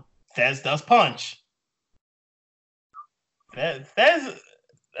now Thesz does punch. Thesz,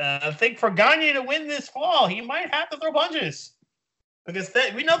 I think for Gagne to win this fall, he might have to throw punches. Because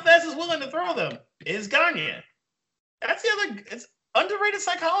we know Thesz is willing to throw them. Is Gagne. That's the other. It's underrated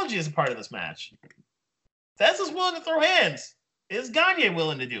psychology as a part of this match. Thesz is willing to throw hands. Is Gagne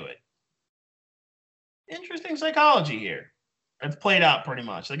willing to do it? Interesting psychology here. It's played out pretty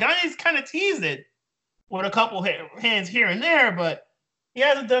much. The Gagne's kind of teased it with a couple hands here and there, but he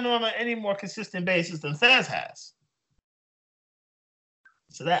hasn't done it on any more consistent basis than Thesz has.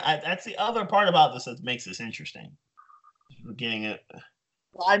 So that's the other part about this that makes this interesting. We're getting it.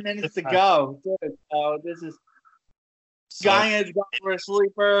 5 minutes to go. Good. So this is Gagne's going for a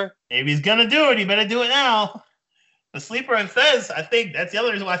sleeper. If he's gonna do it, he better do it now. The sleeper and Thesz, I think that's the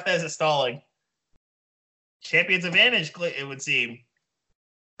other reason why Thesz is stalling. Champion's advantage, it would seem.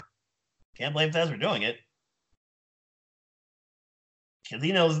 Can't blame Thesz for doing it. Because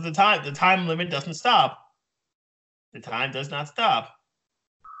he knows the time limit doesn't stop. The time does not stop.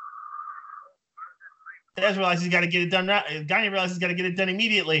 Thesz realizes he's got to get it done now. Gagne realizes he's got to get it done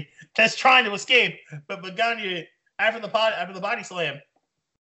immediately. Thesz trying to escape, but Gagne, after the body slam,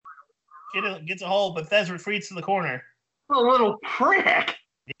 gets a hold, but Thesz retreats to the corner. A little prick.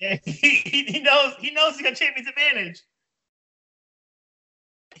 Yeah, he knows he's got champion's advantage.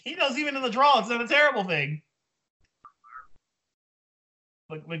 He knows even in the draw it's not a terrible thing.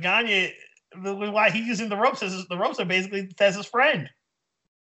 But Gagne, why he's using the ropes as the ropes are basically Thesz's friend.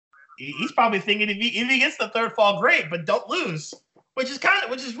 He's probably thinking if he gets the third fall, great, but don't lose. Which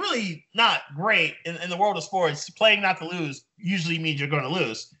is really not great in the world of sports. Playing not to lose usually means you're going to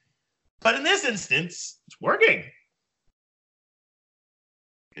lose. But in this instance, it's working.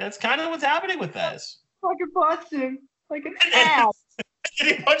 That's kind of what's happening with Thesz. Fucking busts him like an ass. And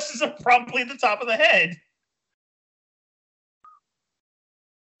he punches him promptly at the top of the head.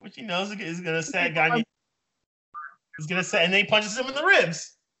 Which he knows is going to set Gagne. He's going to set, and then he punches him in the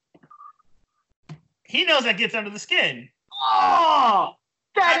ribs. He knows that gets under the skin. Oh,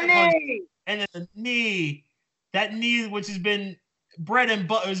 that knee! And then the knee. That knee, which has been bread and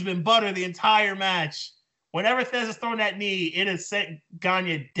butter, has been butter the entire match. Whenever Thesz has thrown that knee, it has sent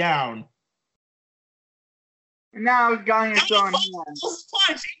Gagne down. And now Gagne's throwing hands.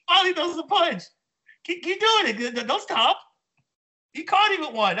 Punch. He finally does the punch. Keep doing it. Don't stop. He caught him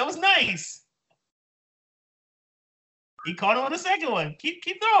with one. That was nice. He caught him with a second one. Keep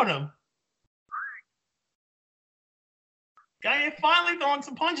throwing him. Gagne finally throwing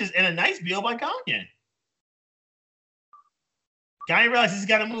some punches and a nice deal by Gagne. Gagne realizes he's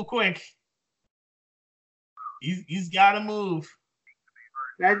got to move quick. He's got to move.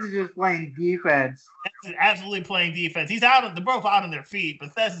 That's just playing defense. Thesz is absolutely playing defense. They're both out on their feet,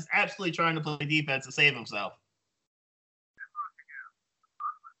 but Thesz is absolutely trying to play defense to save himself.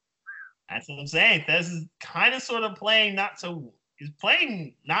 That's what I'm saying. Thesz is kind of sort of playing he's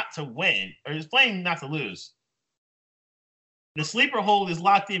playing not to win, or he's playing not to lose. The sleeper hold is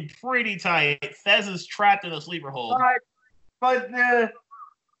locked in pretty tight. Thesz is trapped in a sleeper hold. But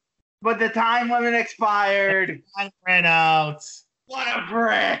the time limit expired. The time ran out. What a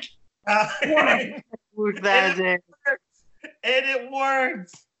prick! And it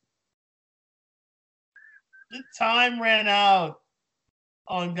worked. The time ran out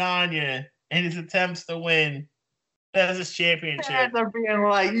on Gagne and his attempts to win Thesz's championship. They're being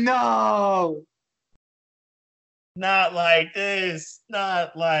like, no. Not like this.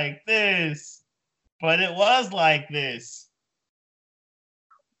 Not like this. But it was like this.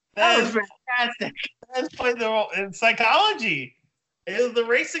 That was fantastic. Thesz played the role in psychology. It was the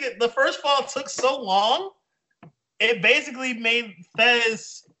racing. The first fall took so long, it basically made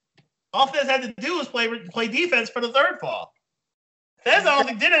Thesz. All Thesz had to do was play defense for the third fall. Thesz, I don't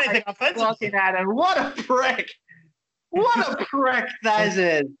think did anything offensively. Looking at him, what a prick! What a prick Thesz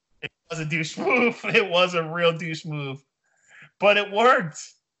is. It was a douche move. It was a real douche move, but it worked.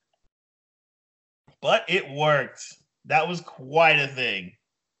 That was quite a thing.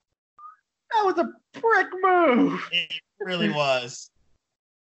 That was a prick move. It really was.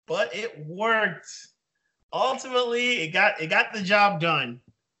 But it worked. Ultimately, it got the job done.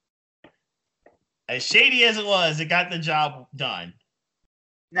 As shady as it was, it got the job done.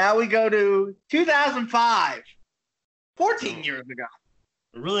 Now we go to 2005. 14 years ago.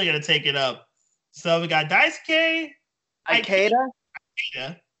 We're really gonna take it up. So we got Daisuke Ikeda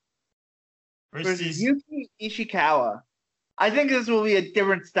versus versus Yuki Ishikawa. I think this will be a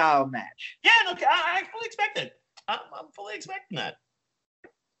different style match. Yeah, no, I fully expect it. I'm fully expecting that.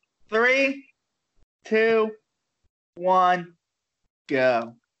 3, 2, 1,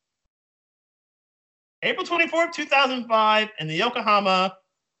 go. April 24th, 2005, in the Yokohama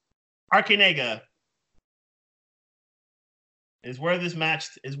Arcade is where this match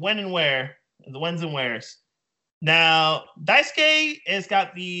is. When and where, the whens and wheres. Now, Daisuke has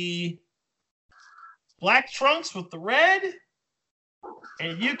got the black trunks with the red,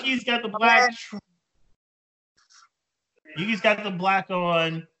 and Yuki's got the black. Yuki's got the black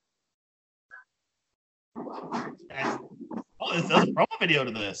on. There's a promo video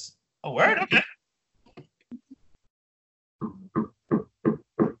to this. Oh, word? Okay.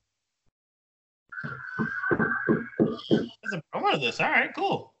 There's a promo to this. All right,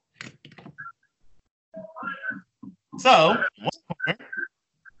 cool. So, one corner.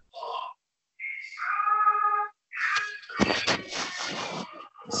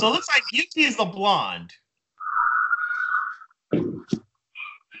 So it looks like Yuki is the blonde. They're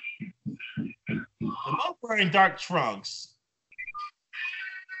both wearing dark trunks.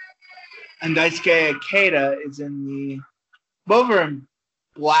 And Daisuke Ikeda is in the both are in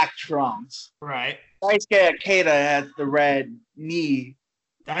black trunks. Right. Daisuke Ikeda has the red knee.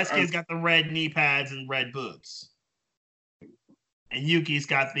 Daisuke's got the red knee pads and red boots. And Yuki's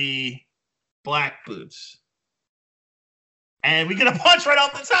got the black boots. And we get a punch right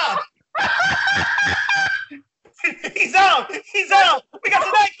off the top. He's out. He's out. We got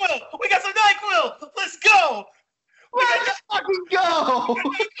some NyQuil. Let's go. Let's fucking go. We're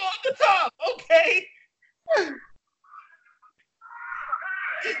gonna go off the top. Okay.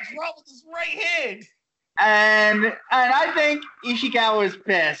 He dropped with his right hand. And I think Ishikawa is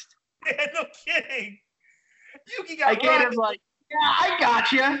pissed. Yeah, no kidding. Yuki got Ikeda's like, yeah, I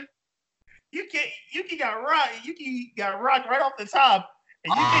got you. Yuki got rocked. Yuki got rocked right off the top,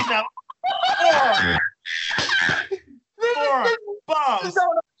 and Yuki's now four bombs.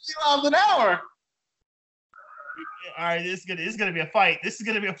 miles an hour. All right, this is gonna be a fight. This is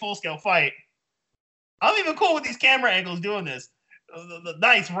gonna be a full scale fight. I'm even cool with these camera angles doing this. The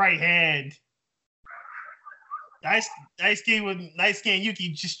nice right hand. Nice and Yuki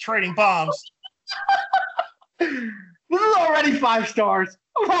just trading bombs. This is already 5 stars.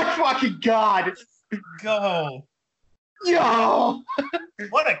 Oh my fucking god. Let's go. Yo.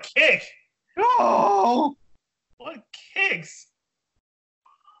 What a kick. Oh. What kicks.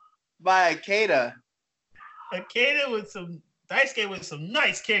 By Ikeda. Ikeda with some Daisuke with some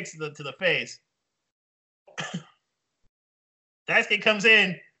nice kicks to the face. Daisuke comes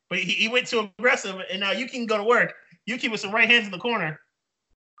in, but he went too aggressive, and now Yuki can go to work. Yuki with some right hands in the corner.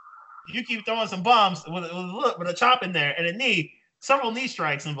 Yuki throwing some bombs with a chop in there and a knee. Several knee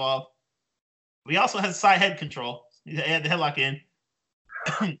strikes involved. He also has side head control. He had the headlock in.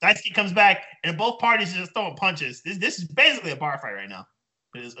 Daisuke comes back, and both parties are just throwing punches. This is basically a bar fight right now.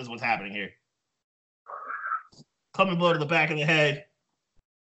 Is what's happening here. Clubbing blow to the back of the head.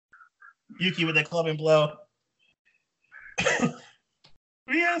 Yuki with that clubbing blow.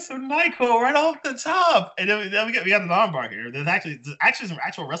 We have some NyQuil right off the top, and then we got an armbar here. There's actually some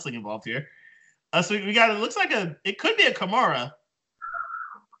actual wrestling involved here. So we got it looks like it could be a Kimura.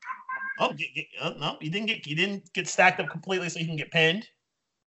 Oh no, you didn't get stacked up completely, so you can get pinned.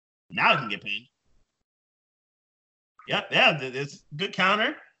 Now you can get pinned. Yep, yeah, it's good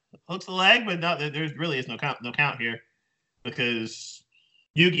counter. Hooks the leg, but no, there really is no count here because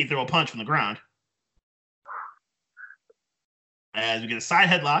Yuki threw a punch from the ground. As we get a side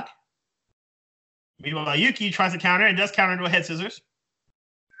headlock. Meanwhile, Yuki tries to counter and does counter into a head scissors.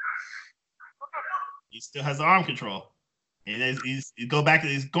 He still has the arm control. And he's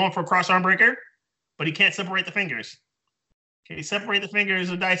going for a cross arm breaker, but he can't separate the fingers. Can he separate the fingers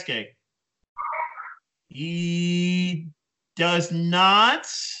of Daisuke? He does not.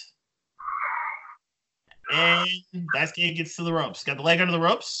 And Daisuke gets to the ropes. Got the leg under the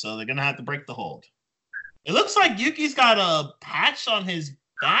ropes, so they're gonna have to break the hold. It looks like Yuki's got a patch on his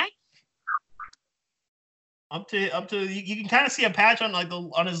back. Up to you can kind of see a patch on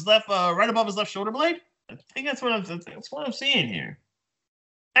on his left, right above his left shoulder blade. I think that's what I'm seeing here.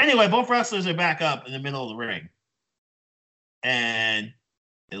 Anyway, both wrestlers are back up in the middle of the ring, and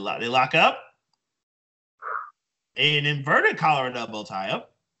they lock up. An inverted collar and elbow tie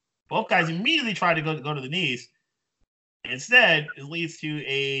up. Both guys immediately try to go to the knees. Instead, it leads to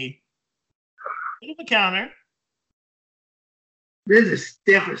a bit of a counter. This is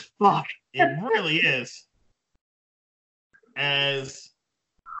stiff as fuck. It really is. As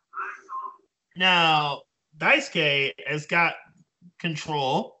now, Daisuke has got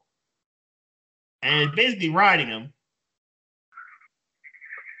control and is basically riding him,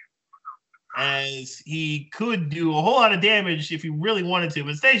 as he could do a whole lot of damage if he really wanted to,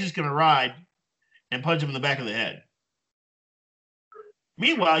 but instead he's just going to ride and punch him in the back of the head.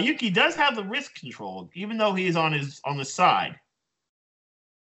 Meanwhile, Yuki does have the wrist controlled, even though he is on the side.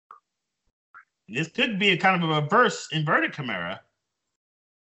 This could be a kind of a reverse inverted Chimera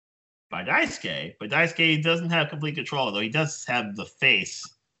by Daisuke, but Daisuke doesn't have complete control, though he does have the face.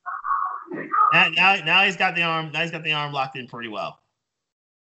 Now he's got the arm. Now he's got the arm locked in pretty well.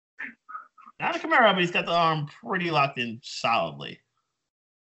 Not a Chimera, but he's got the arm pretty locked in solidly.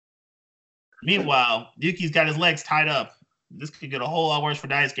 Meanwhile, Yuki's got his legs tied up. This could get a whole lot worse for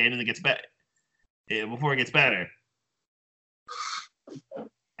Daisuke, and then it gets better before it gets better.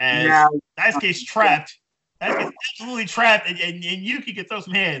 And Daisuke's trapped. Daisuke's absolutely trapped, and Yuki can throw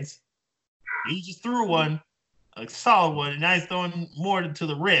some hands. He just threw one, a solid one, and now he's throwing more to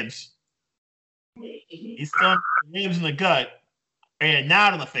the ribs. He's throwing the ribs in the gut, and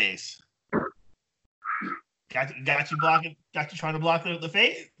now to the face. Got you blocking. Got you trying to block the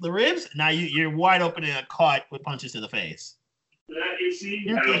face, the ribs. Now you're wide open and caught with punches to the face.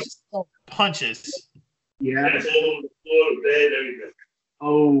 Yuki just punches. Yeah.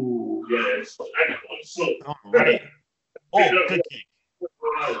 Oh. Yes. All right. Oh, good kick.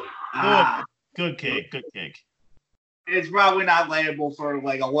 Good kick. Good kick. It's probably not landable for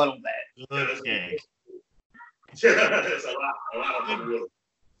like a little bit. Good kick. That's a lot of them.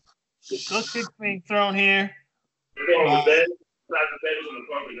 Good kick being thrown here. Good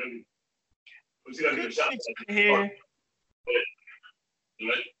kick here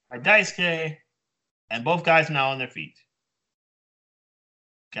by Daisuke, and both guys now on their feet.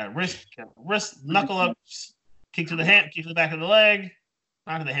 Got wrist, knuckle ups, kick to the hand, kick to the back of the leg,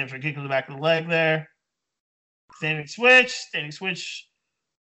 not to the hamstring, kick to the back of the leg there. Standing switch.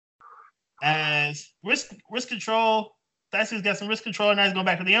 As wrist control, Daisuke's got some wrist control, and now he's going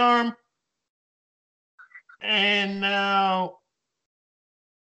back to the arm. And now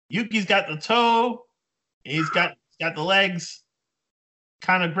Yuki's got the toe. He's got the legs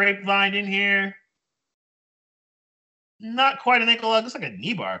kind of grapevine in here. Not quite an ankle lock. Looks like a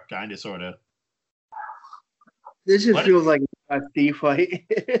knee bar, kind of, sort of. This just feels like a UFC fight.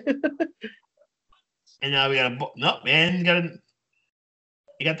 And now we got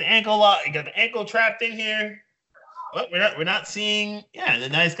you got the ankle lock. You got the ankle trapped in here. Well, we're not seeing. Yeah, and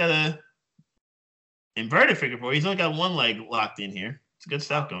then now he's got a inverted figure four. He's only got one leg locked in here. It's good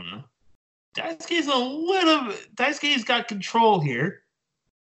stuff going on. Daisuke's got control here.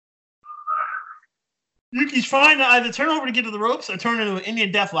 Yuki's trying to either turn over to get to the ropes or turn into an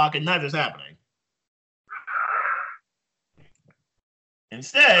Indian deathlock, and neither's happening.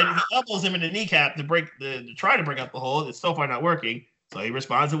 Instead, he elbows him in the kneecap to try to break up the hold. It's so far not working, so he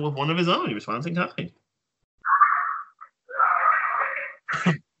responds with one of his own. He responds in kind.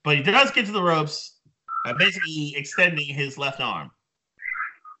 But he does get to the ropes by basically extending his left arm.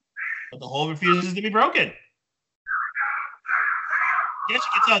 But the hold refuses to be broken. I guess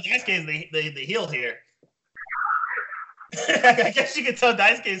you can tell Daisuke is the heel here. I guess you can tell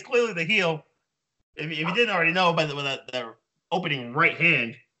Daisuke is clearly the heel. If you didn't already know by the opening right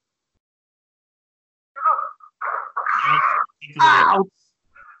hand.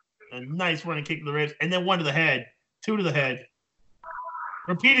 A nice running kick to the ribs, and then one to the head, two to the head.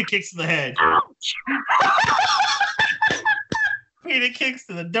 Repeated kicks to the head. Repeated kicks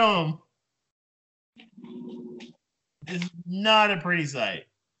to the dome. It's not a pretty sight.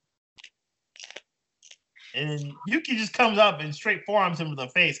 And then Yuki just comes up and straight forearms him to the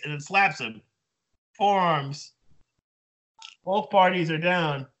face and then slaps him. Forearms. Both parties are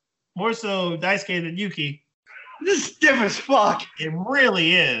down. More so Daisuke than Yuki. This is stiff as fuck. It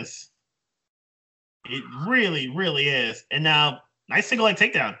really is. It really, really is. And now, nice single leg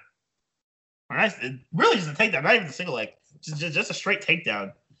takedown. Really just a takedown, not even a single leg. Just a straight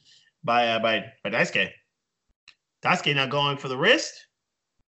takedown by Daisuke. Daisuke now going for the wrist.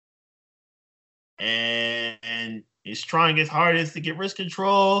 And he's trying his hardest to get wrist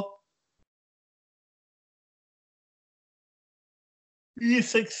control. He's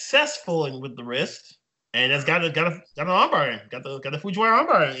successful with the wrist. And has got an armbar in. Got the Fujiwara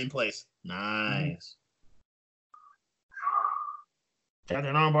armbar in place. Nice. Got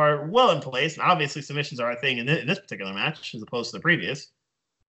an armbar well in place. And obviously submissions are a thing in this particular match as opposed to the previous.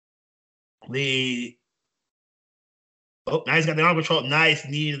 Now he's got the arm control. Nice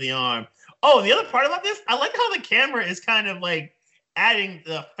knee to the arm. Oh, the other part about this, I like how the camera is kind of like adding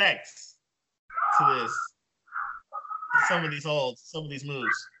the effects to this. some of these holds, some of these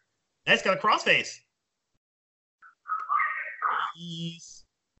moves. Nice, got a crossface.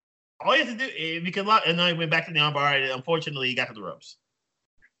 All you have to do, if you can lock, and then he went back to the armbar, and unfortunately, he got to the ropes.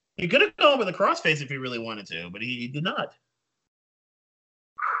 He could have gone with a crossface if he really wanted to, but he did not.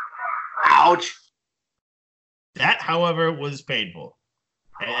 Ouch. That, however, was painful.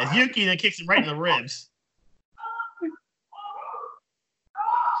 As Yuki then kicks him right in the ribs.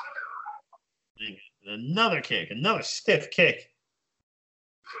 Another kick, another stiff kick.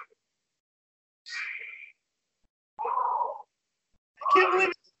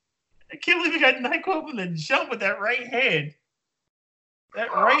 I can't believe he got Nyquil with a jump with that right hand.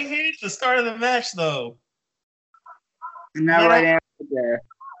 That right hand at the start of the match, though. And that right hand there.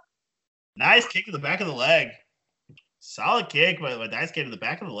 Nice kick to the back of the leg. Solid kick, but nice kick to the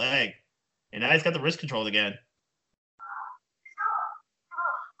back of the leg. And now he's got the wrist controlled again.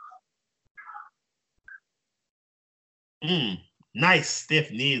 Nice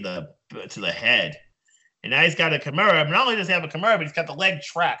stiff knee to the head. And now he's got a Kimura. Not only does he have a Kimura, but he's got the leg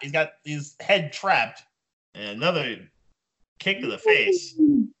trapped. He's got his head trapped. And another kick to the face.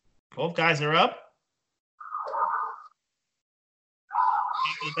 Both guys are up.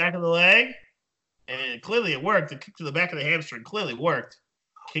 Kick to the back of the leg. And clearly it worked. The kick to the back of the hamstring clearly worked.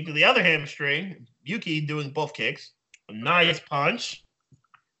 Kick to the other hamstring. Yuki doing both kicks. A nice punch.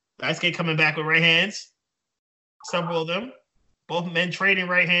 Daisuke coming back with right hands. Several of them. Both men trading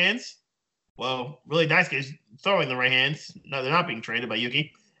right hands. Well, really, Daisuke is throwing the right hands. No, they're not being traded by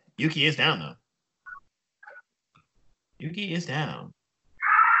Yuki. Yuki is down, though. Yuki is down.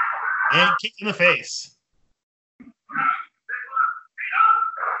 And kick in the face.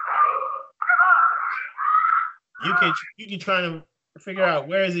 Yuki trying to figure out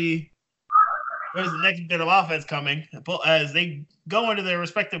where's the next bit of offense coming as they go into their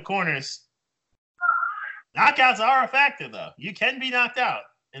respective corners. Knockouts are a factor, though. You can be knocked out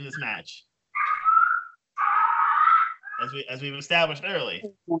in this match, as we've established early.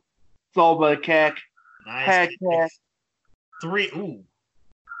 Soba kick. Nice kick. Three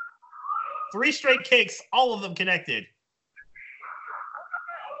straight kicks, all of them connected.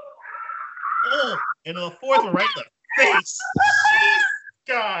 Oh, and the fourth one right in the face.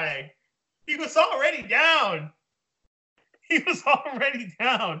 Guy, he was already down.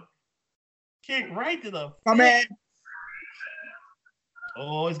 Kick right to the face. Come in.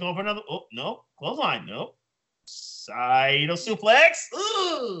 Oh, he's going for another. Oh, no. Clothesline. Nope. Saito suplex.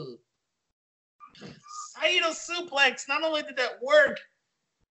 Ooh. Saito suplex. Not only did that work,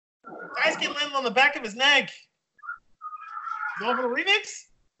 Daisuke landed on the back of his neck. Going for the remix?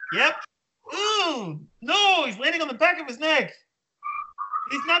 Yep. Ooh. No, he's landing on the back of his neck.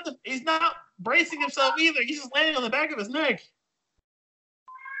 He's not bracing himself either. He's just landing on the back of his neck.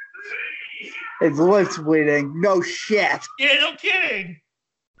 His lips bleeding. No shit. Yeah, no kidding.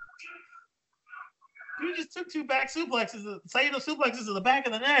 You just took two back suplexes, Saito suplexes to the back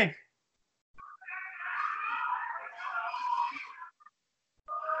of the neck.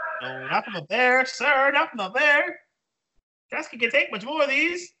 No, not from up there, sir. Not from up there. Daisuke can take much more of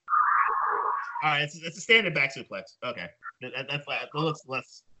these. All right, it's a standard back suplex. Okay, that looks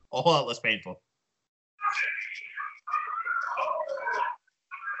a whole lot less painful.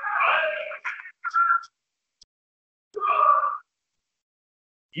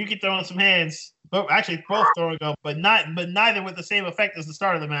 Yuki throwing some hands. Actually, both throwing up, but neither with the same effect as the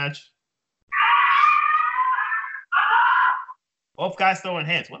start of the match. Both guys throwing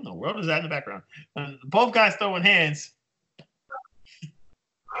hands. What in the world is that in the background? Both guys throwing hands.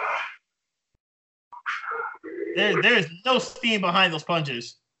 There's no steam behind those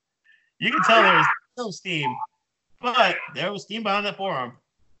punches. You can tell there's no steam, but there was steam behind that forearm.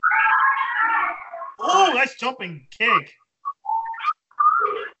 Oh, nice jumping kick.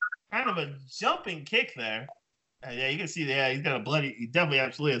 Kind of a jumping kick there. Yeah, you can see there. He's got a bloody. He definitely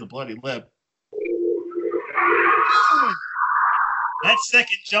absolutely has a bloody lip. That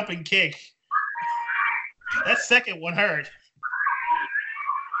second jumping kick. That second one hurt.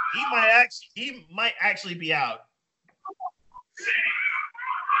 He might actually be out.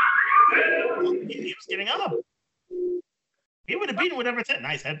 He was getting up. He would have beaten whatever 10.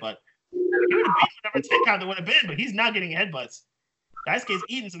 Nice headbutt. He would have beaten whatever 10 count there would have been, but he's not getting headbutts. Daisuke's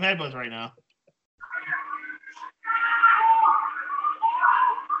eating some headbutts right now.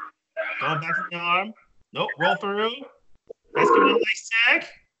 Going back to the arm. Nope, roll through. Daisuke with a nice tag.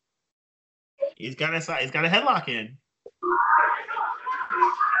 He's got a headlock in.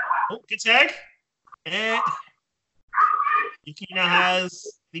 Oh, good tag. And Yuki now has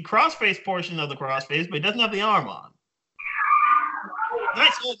the crossface portion of the crossface, but he doesn't have the arm on.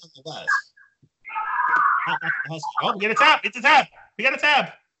 Nice hold nonetheless. Oh, we get a tap. It's a tap. We got a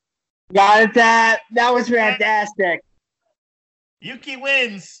tap. Got it. That was fantastic. Yuki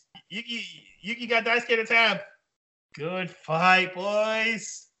wins. Yuki got Daisuke to tap. Good fight,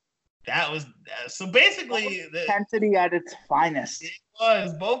 boys. That was so basically intensity at its finest. It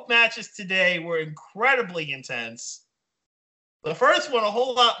was. Both matches today were incredibly intense. The first one, a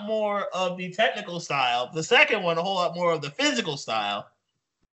whole lot more of the technical style. The second one, a whole lot more of the physical style.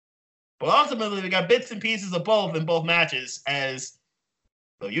 But ultimately, we got bits and pieces of both in both matches. As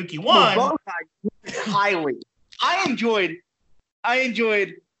so Yuki won. Both highly. I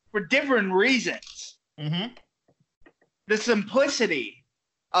enjoyed for different reasons. Mm-hmm. The simplicity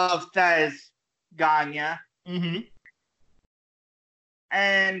of Thesz Gane,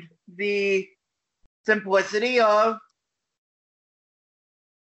 and the simplicity of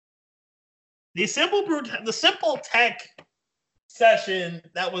the simple tech session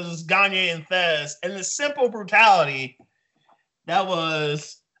that was Gane and Thesz, and the simple brutality that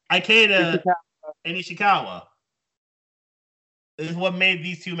was Ikeda and Ishikawa is what made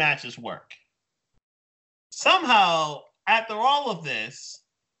these two matches work. Somehow, after all of this,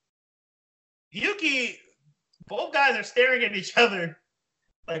 Yuki, both guys are staring at each other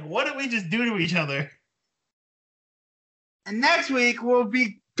like, what did we just do to each other? And next week will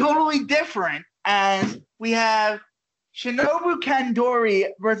be totally different, as we have Shinobu Kandori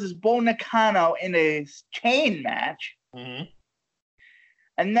versus Bull Nakano in a chain match. Mm-hmm.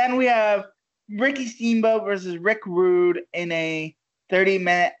 And then we have Ricky Steamboat versus Rick Rude in a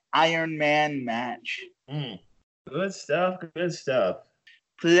 30-minute Iron Man match. Good stuff. Good stuff.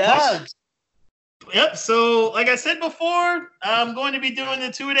 Plugs. Yep. So, like I said before, I'm going to be doing the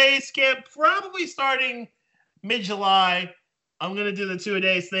 2-a-days skip, probably starting mid-July. I'm going to do the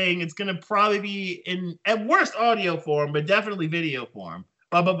 2-a-days thing. It's going to probably be in, at worst, audio form, but definitely video form.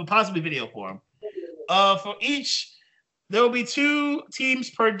 But possibly video form. For each, there will be 2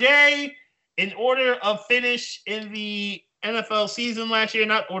 teams per day in order of finish in the NFL season last year.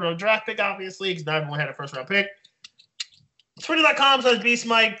 Not order of draft pick, obviously, because not everyone had a first-round pick.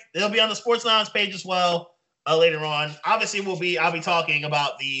 Twitter.com/BeastMike. It'll be on the Sports Lounge page as well later on. Obviously, I'll be talking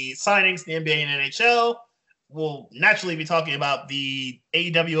about the signings, the NBA and NHL. We'll naturally be talking about the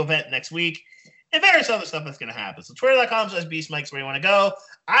AEW event next week and various other stuff that's going to happen. So Twitter.com/BeastMike is where you want to go.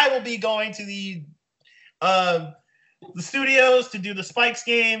 I will be going to the studios to do the Spikes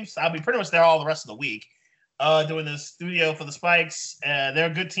games. I'll be pretty much there all the rest of the week doing the studio for the Spikes. They're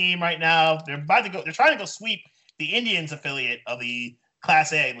a good team right now. They're trying to go sweep the Indians affiliate of the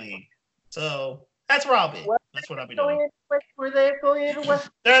Class A league. So that's where I'll be. That's what I'll be doing. Were they affiliated with?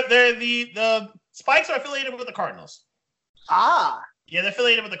 They're the Spikes are affiliated with the Cardinals. Ah. Yeah, they're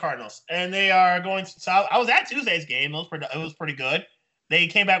affiliated with the Cardinals. And they are going to... So I was at Tuesday's game. It was pretty good. They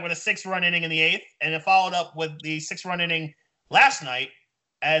came back with a 6-run inning in the 8th, and it followed up with the 6-run inning last night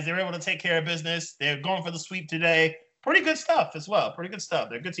as they were able to take care of business. They're going for the sweep today. Pretty good stuff as well. Pretty good stuff.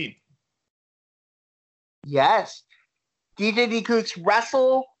 They're a good team. Yes. DJ D Cooks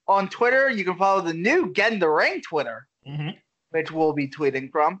Wrestle on Twitter. You can follow the new Get in the Ring Twitter, which we'll be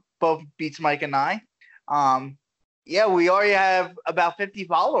tweeting from, both Beats Mike and I. Yeah, we already have about 50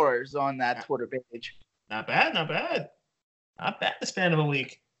 followers on that Twitter page. Not bad. Not bad the span of a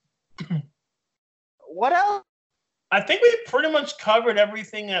week. What else? I think we pretty much covered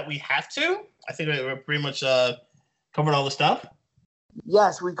everything that we have to. I think we pretty much covered all the stuff.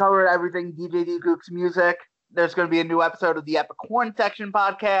 Yes, we covered everything. DJ D Cooks music. There's going to be a new episode of the Epic Horn Section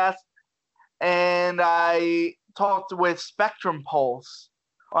podcast. And I talked with Spectrum Pulse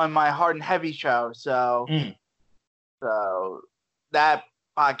on my Hard and Heavy show. So that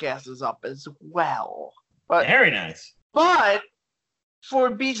podcast is up as well. But, very nice. But for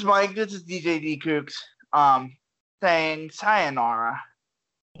Beats Mike, this is DJ D Cooks saying sayonara.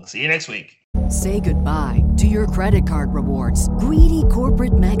 We'll see you next week. Say goodbye to your credit card rewards. Greedy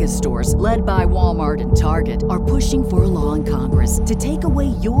corporate mega stores, led by Walmart and Target, are pushing for a law in Congress to take away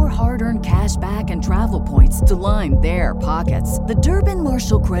your hard-earned cash back and travel points to line their pockets. The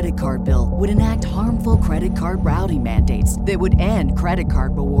Durbin-Marshall credit card bill would enact harmful credit card routing mandates that would end credit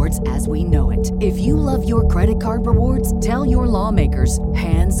card rewards as we know it. If you love your credit card rewards, tell your lawmakers,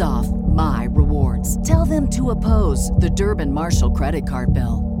 hands off my rewards. Tell them to oppose the Durbin-Marshall credit card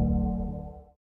bill.